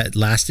things that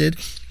lasted.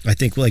 I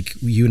think, like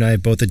you and I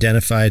have both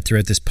identified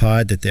throughout this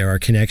pod, that there are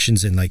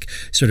connections and like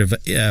sort of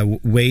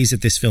ways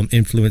that this film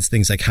influenced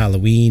things like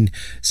Halloween,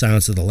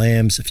 Silence of the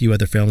Lambs, a few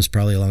other films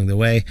probably along the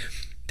way.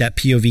 That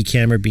POV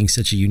camera being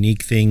such a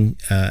unique thing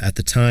at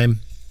the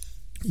time.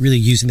 Really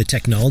using the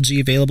technology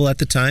available at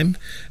the time,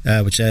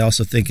 which I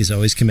also think is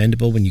always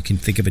commendable when you can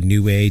think of a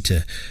new way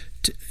to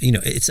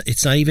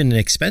it's not even an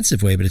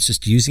expensive way, but it's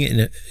just using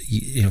it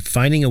in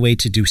finding a way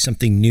to do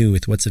something new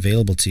with what's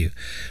available to you.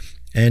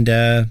 And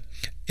a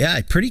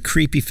pretty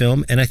creepy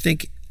film, and I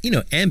think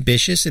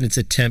ambitious in its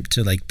attempt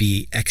to like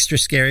be extra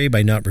scary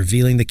by not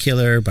revealing the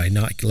killer, by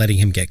not letting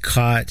him get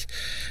caught,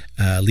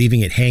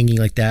 leaving it hanging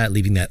like that,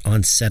 leaving that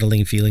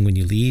unsettling feeling when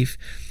you leave.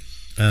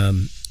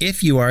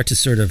 If you are to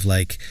sort of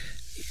like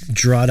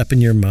draw it up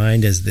in your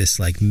mind as this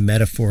like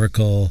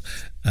metaphorical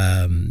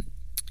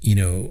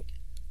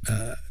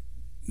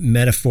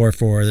metaphor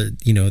for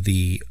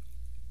the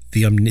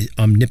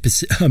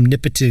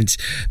omnipotent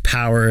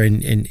power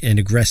and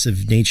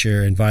aggressive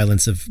nature and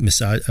violence of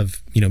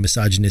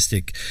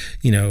misogynistic,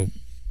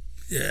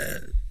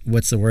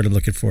 what's the word I'm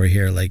looking for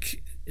here,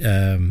 like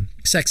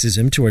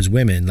sexism towards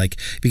women, like,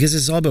 because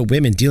it's all about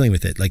women dealing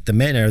with it. Like, the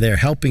men are there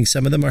helping,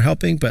 some of them are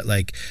helping, but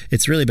like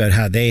it's really about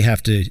how they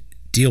have to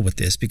deal with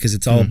this, because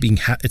it's all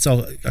it's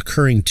all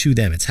occurring to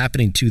them, it's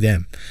happening to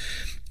them.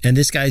 And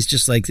this guy's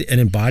just like an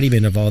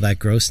embodiment of all that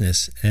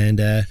grossness.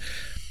 And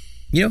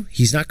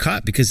he's not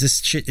caught because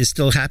this shit is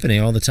still happening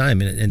all the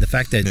time. And the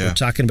fact that we're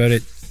talking about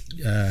it,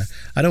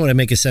 I don't want to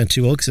make it sound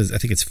too old, because I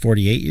think it's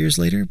 48 years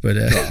later, but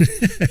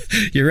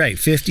you're right,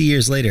 50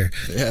 years later.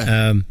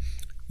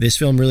 This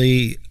film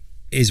really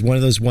is one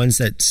of those ones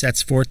that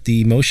sets forth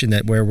the emotion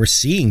that where we're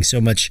seeing so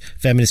much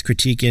feminist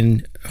critique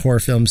in horror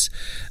films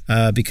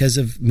because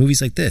of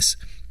movies like this.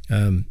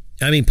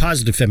 I mean,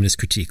 positive feminist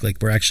critique. Like,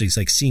 we're actually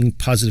like seeing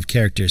positive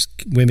characters,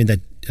 women that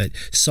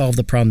solve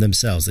the problem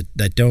themselves,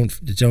 that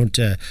don't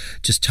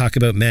just talk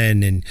about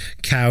men and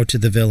cow to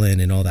the villain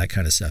and all that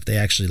kind of stuff. They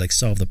actually like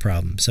solve the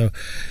problem. So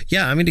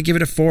yeah, I'm going to give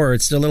it a 4.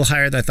 It's still a little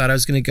higher than I thought I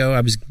was going to go.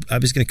 I was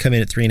going to come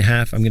in at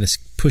 3.5. I'm going to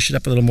push it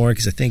up a little more,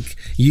 because I think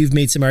you've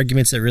made some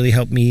arguments that really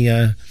help me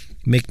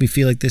make me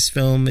feel like this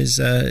film is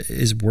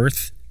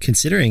worth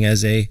considering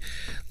as a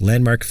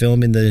landmark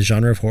film in the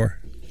genre of horror.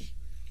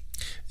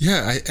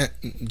 Yeah,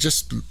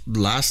 just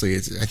lastly,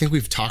 I think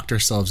we've talked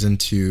ourselves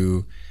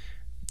into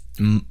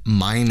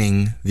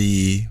mining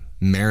the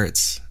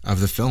merits of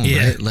the film,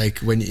 right? Like,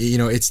 when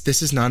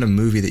this is not a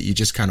movie that you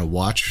just kind of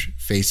watch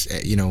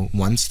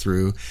once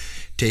through,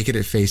 take it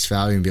at face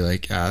value and be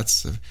like,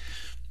 that's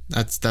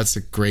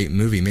a great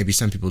movie. Maybe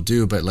some people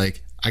do, but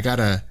like, I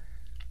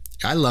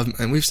love,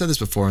 and we've said this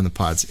before in the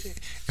pods,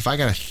 if I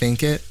gotta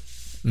think it,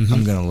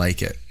 I'm gonna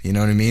like it. You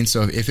know what I mean?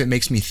 So if it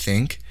makes me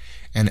think,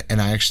 and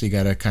I actually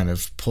gotta kind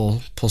of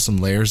pull some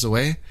layers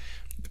away,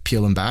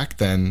 peel them back,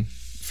 then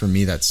for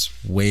me that's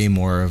way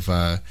more of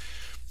a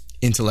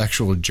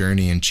intellectual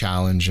journey and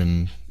challenge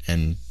and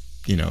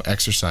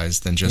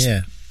exercise than just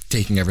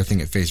taking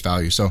everything at face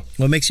value. So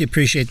it makes you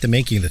appreciate the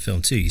making of the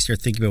film too. You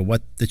start thinking about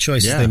what the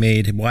choices they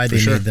made, why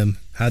they made them,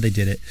 how they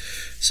did it.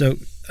 So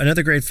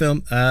another great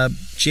film.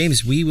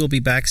 James, we will be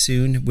back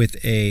soon with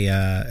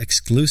a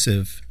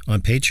exclusive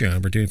on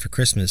Patreon we're doing for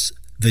Christmas,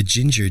 The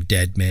Ginger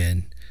Dead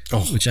Man.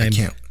 Which I'm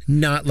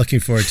not looking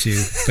forward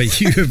to, but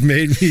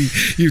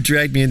you've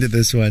dragged me into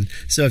this one.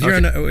 So if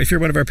you're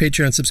one of our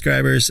Patreon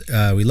subscribers,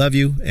 we love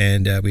you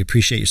and we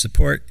appreciate your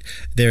support.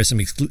 There's some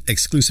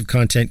exclusive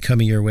content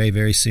coming your way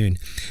very soon.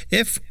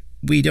 If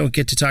we don't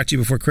get to talk to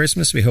you before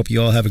Christmas, we hope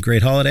you all have a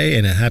great holiday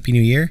and a happy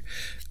new year.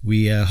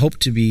 We hope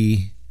to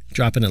be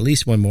dropping at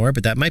least one more,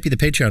 but that might be the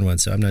Patreon one,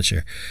 so I'm not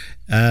sure.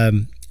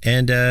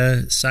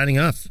 Signing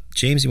off,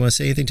 James, you want to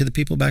say anything to the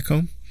people back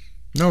home?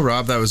 No,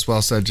 Rob, that was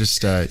well said.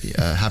 Just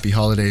happy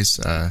holidays.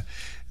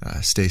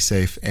 Stay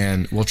safe,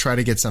 and we'll try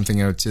to get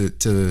something out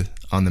to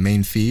on the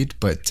main feed.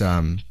 But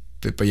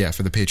yeah,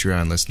 for the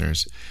Patreon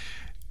listeners,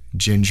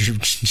 Ginger,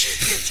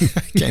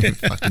 I can't even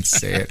fucking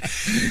say it.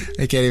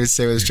 I can't even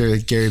say what it's true.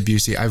 Like Gary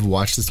Busey. I've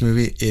watched this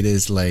movie. It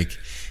is like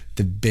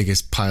the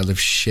biggest pile of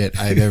shit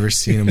I've ever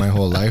seen in my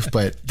whole life.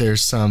 But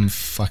there's some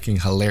fucking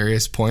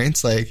hilarious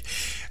points. Like,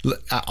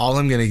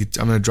 I'm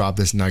gonna drop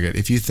this nugget.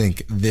 If you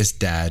think this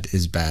dad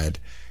is bad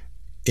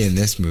in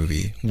this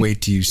movie,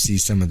 wait till you see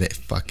some of the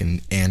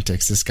fucking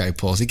antics this guy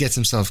pulls. He gets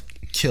himself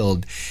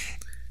killed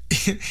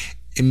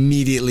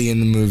immediately in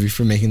the movie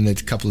for making a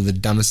couple of the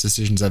dumbest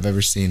decisions I've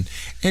ever seen.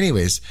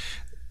 Anyways,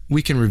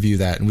 we can review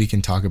that and we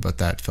can talk about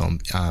that film.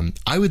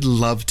 I would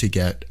love to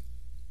get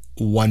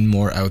one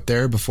more out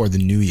there before the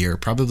new year,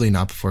 probably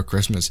not before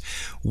Christmas.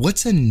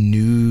 What's a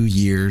New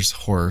Year's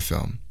horror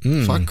film?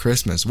 Fuck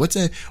Christmas. What's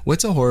a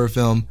horror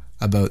film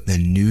about the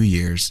New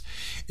Year's?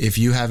 If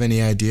you have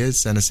any ideas,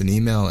 send us an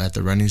email at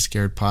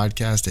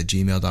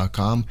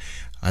therunningscaredpodcast@gmail.com.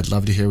 I'd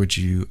love to hear what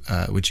you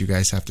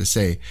guys have to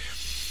say.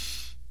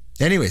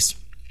 Anyways,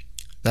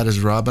 that is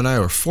Rob and I,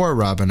 or for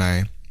Rob and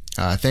I.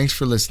 Thanks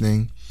for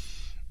listening,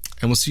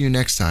 and we'll see you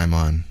next time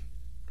on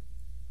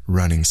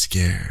Running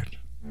Scared.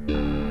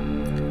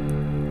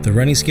 The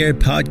Running Scared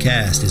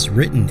podcast is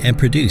written and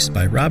produced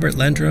by Robert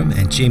Lendrum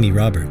and Jamie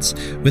Roberts,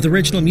 with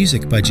original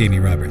music by Jamie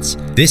Roberts.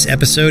 This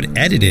episode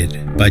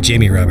edited by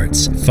Jamie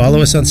Roberts.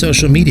 Follow us on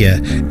social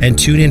media and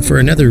tune in for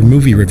another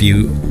movie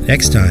review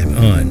next time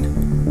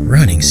on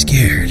Running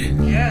Scared.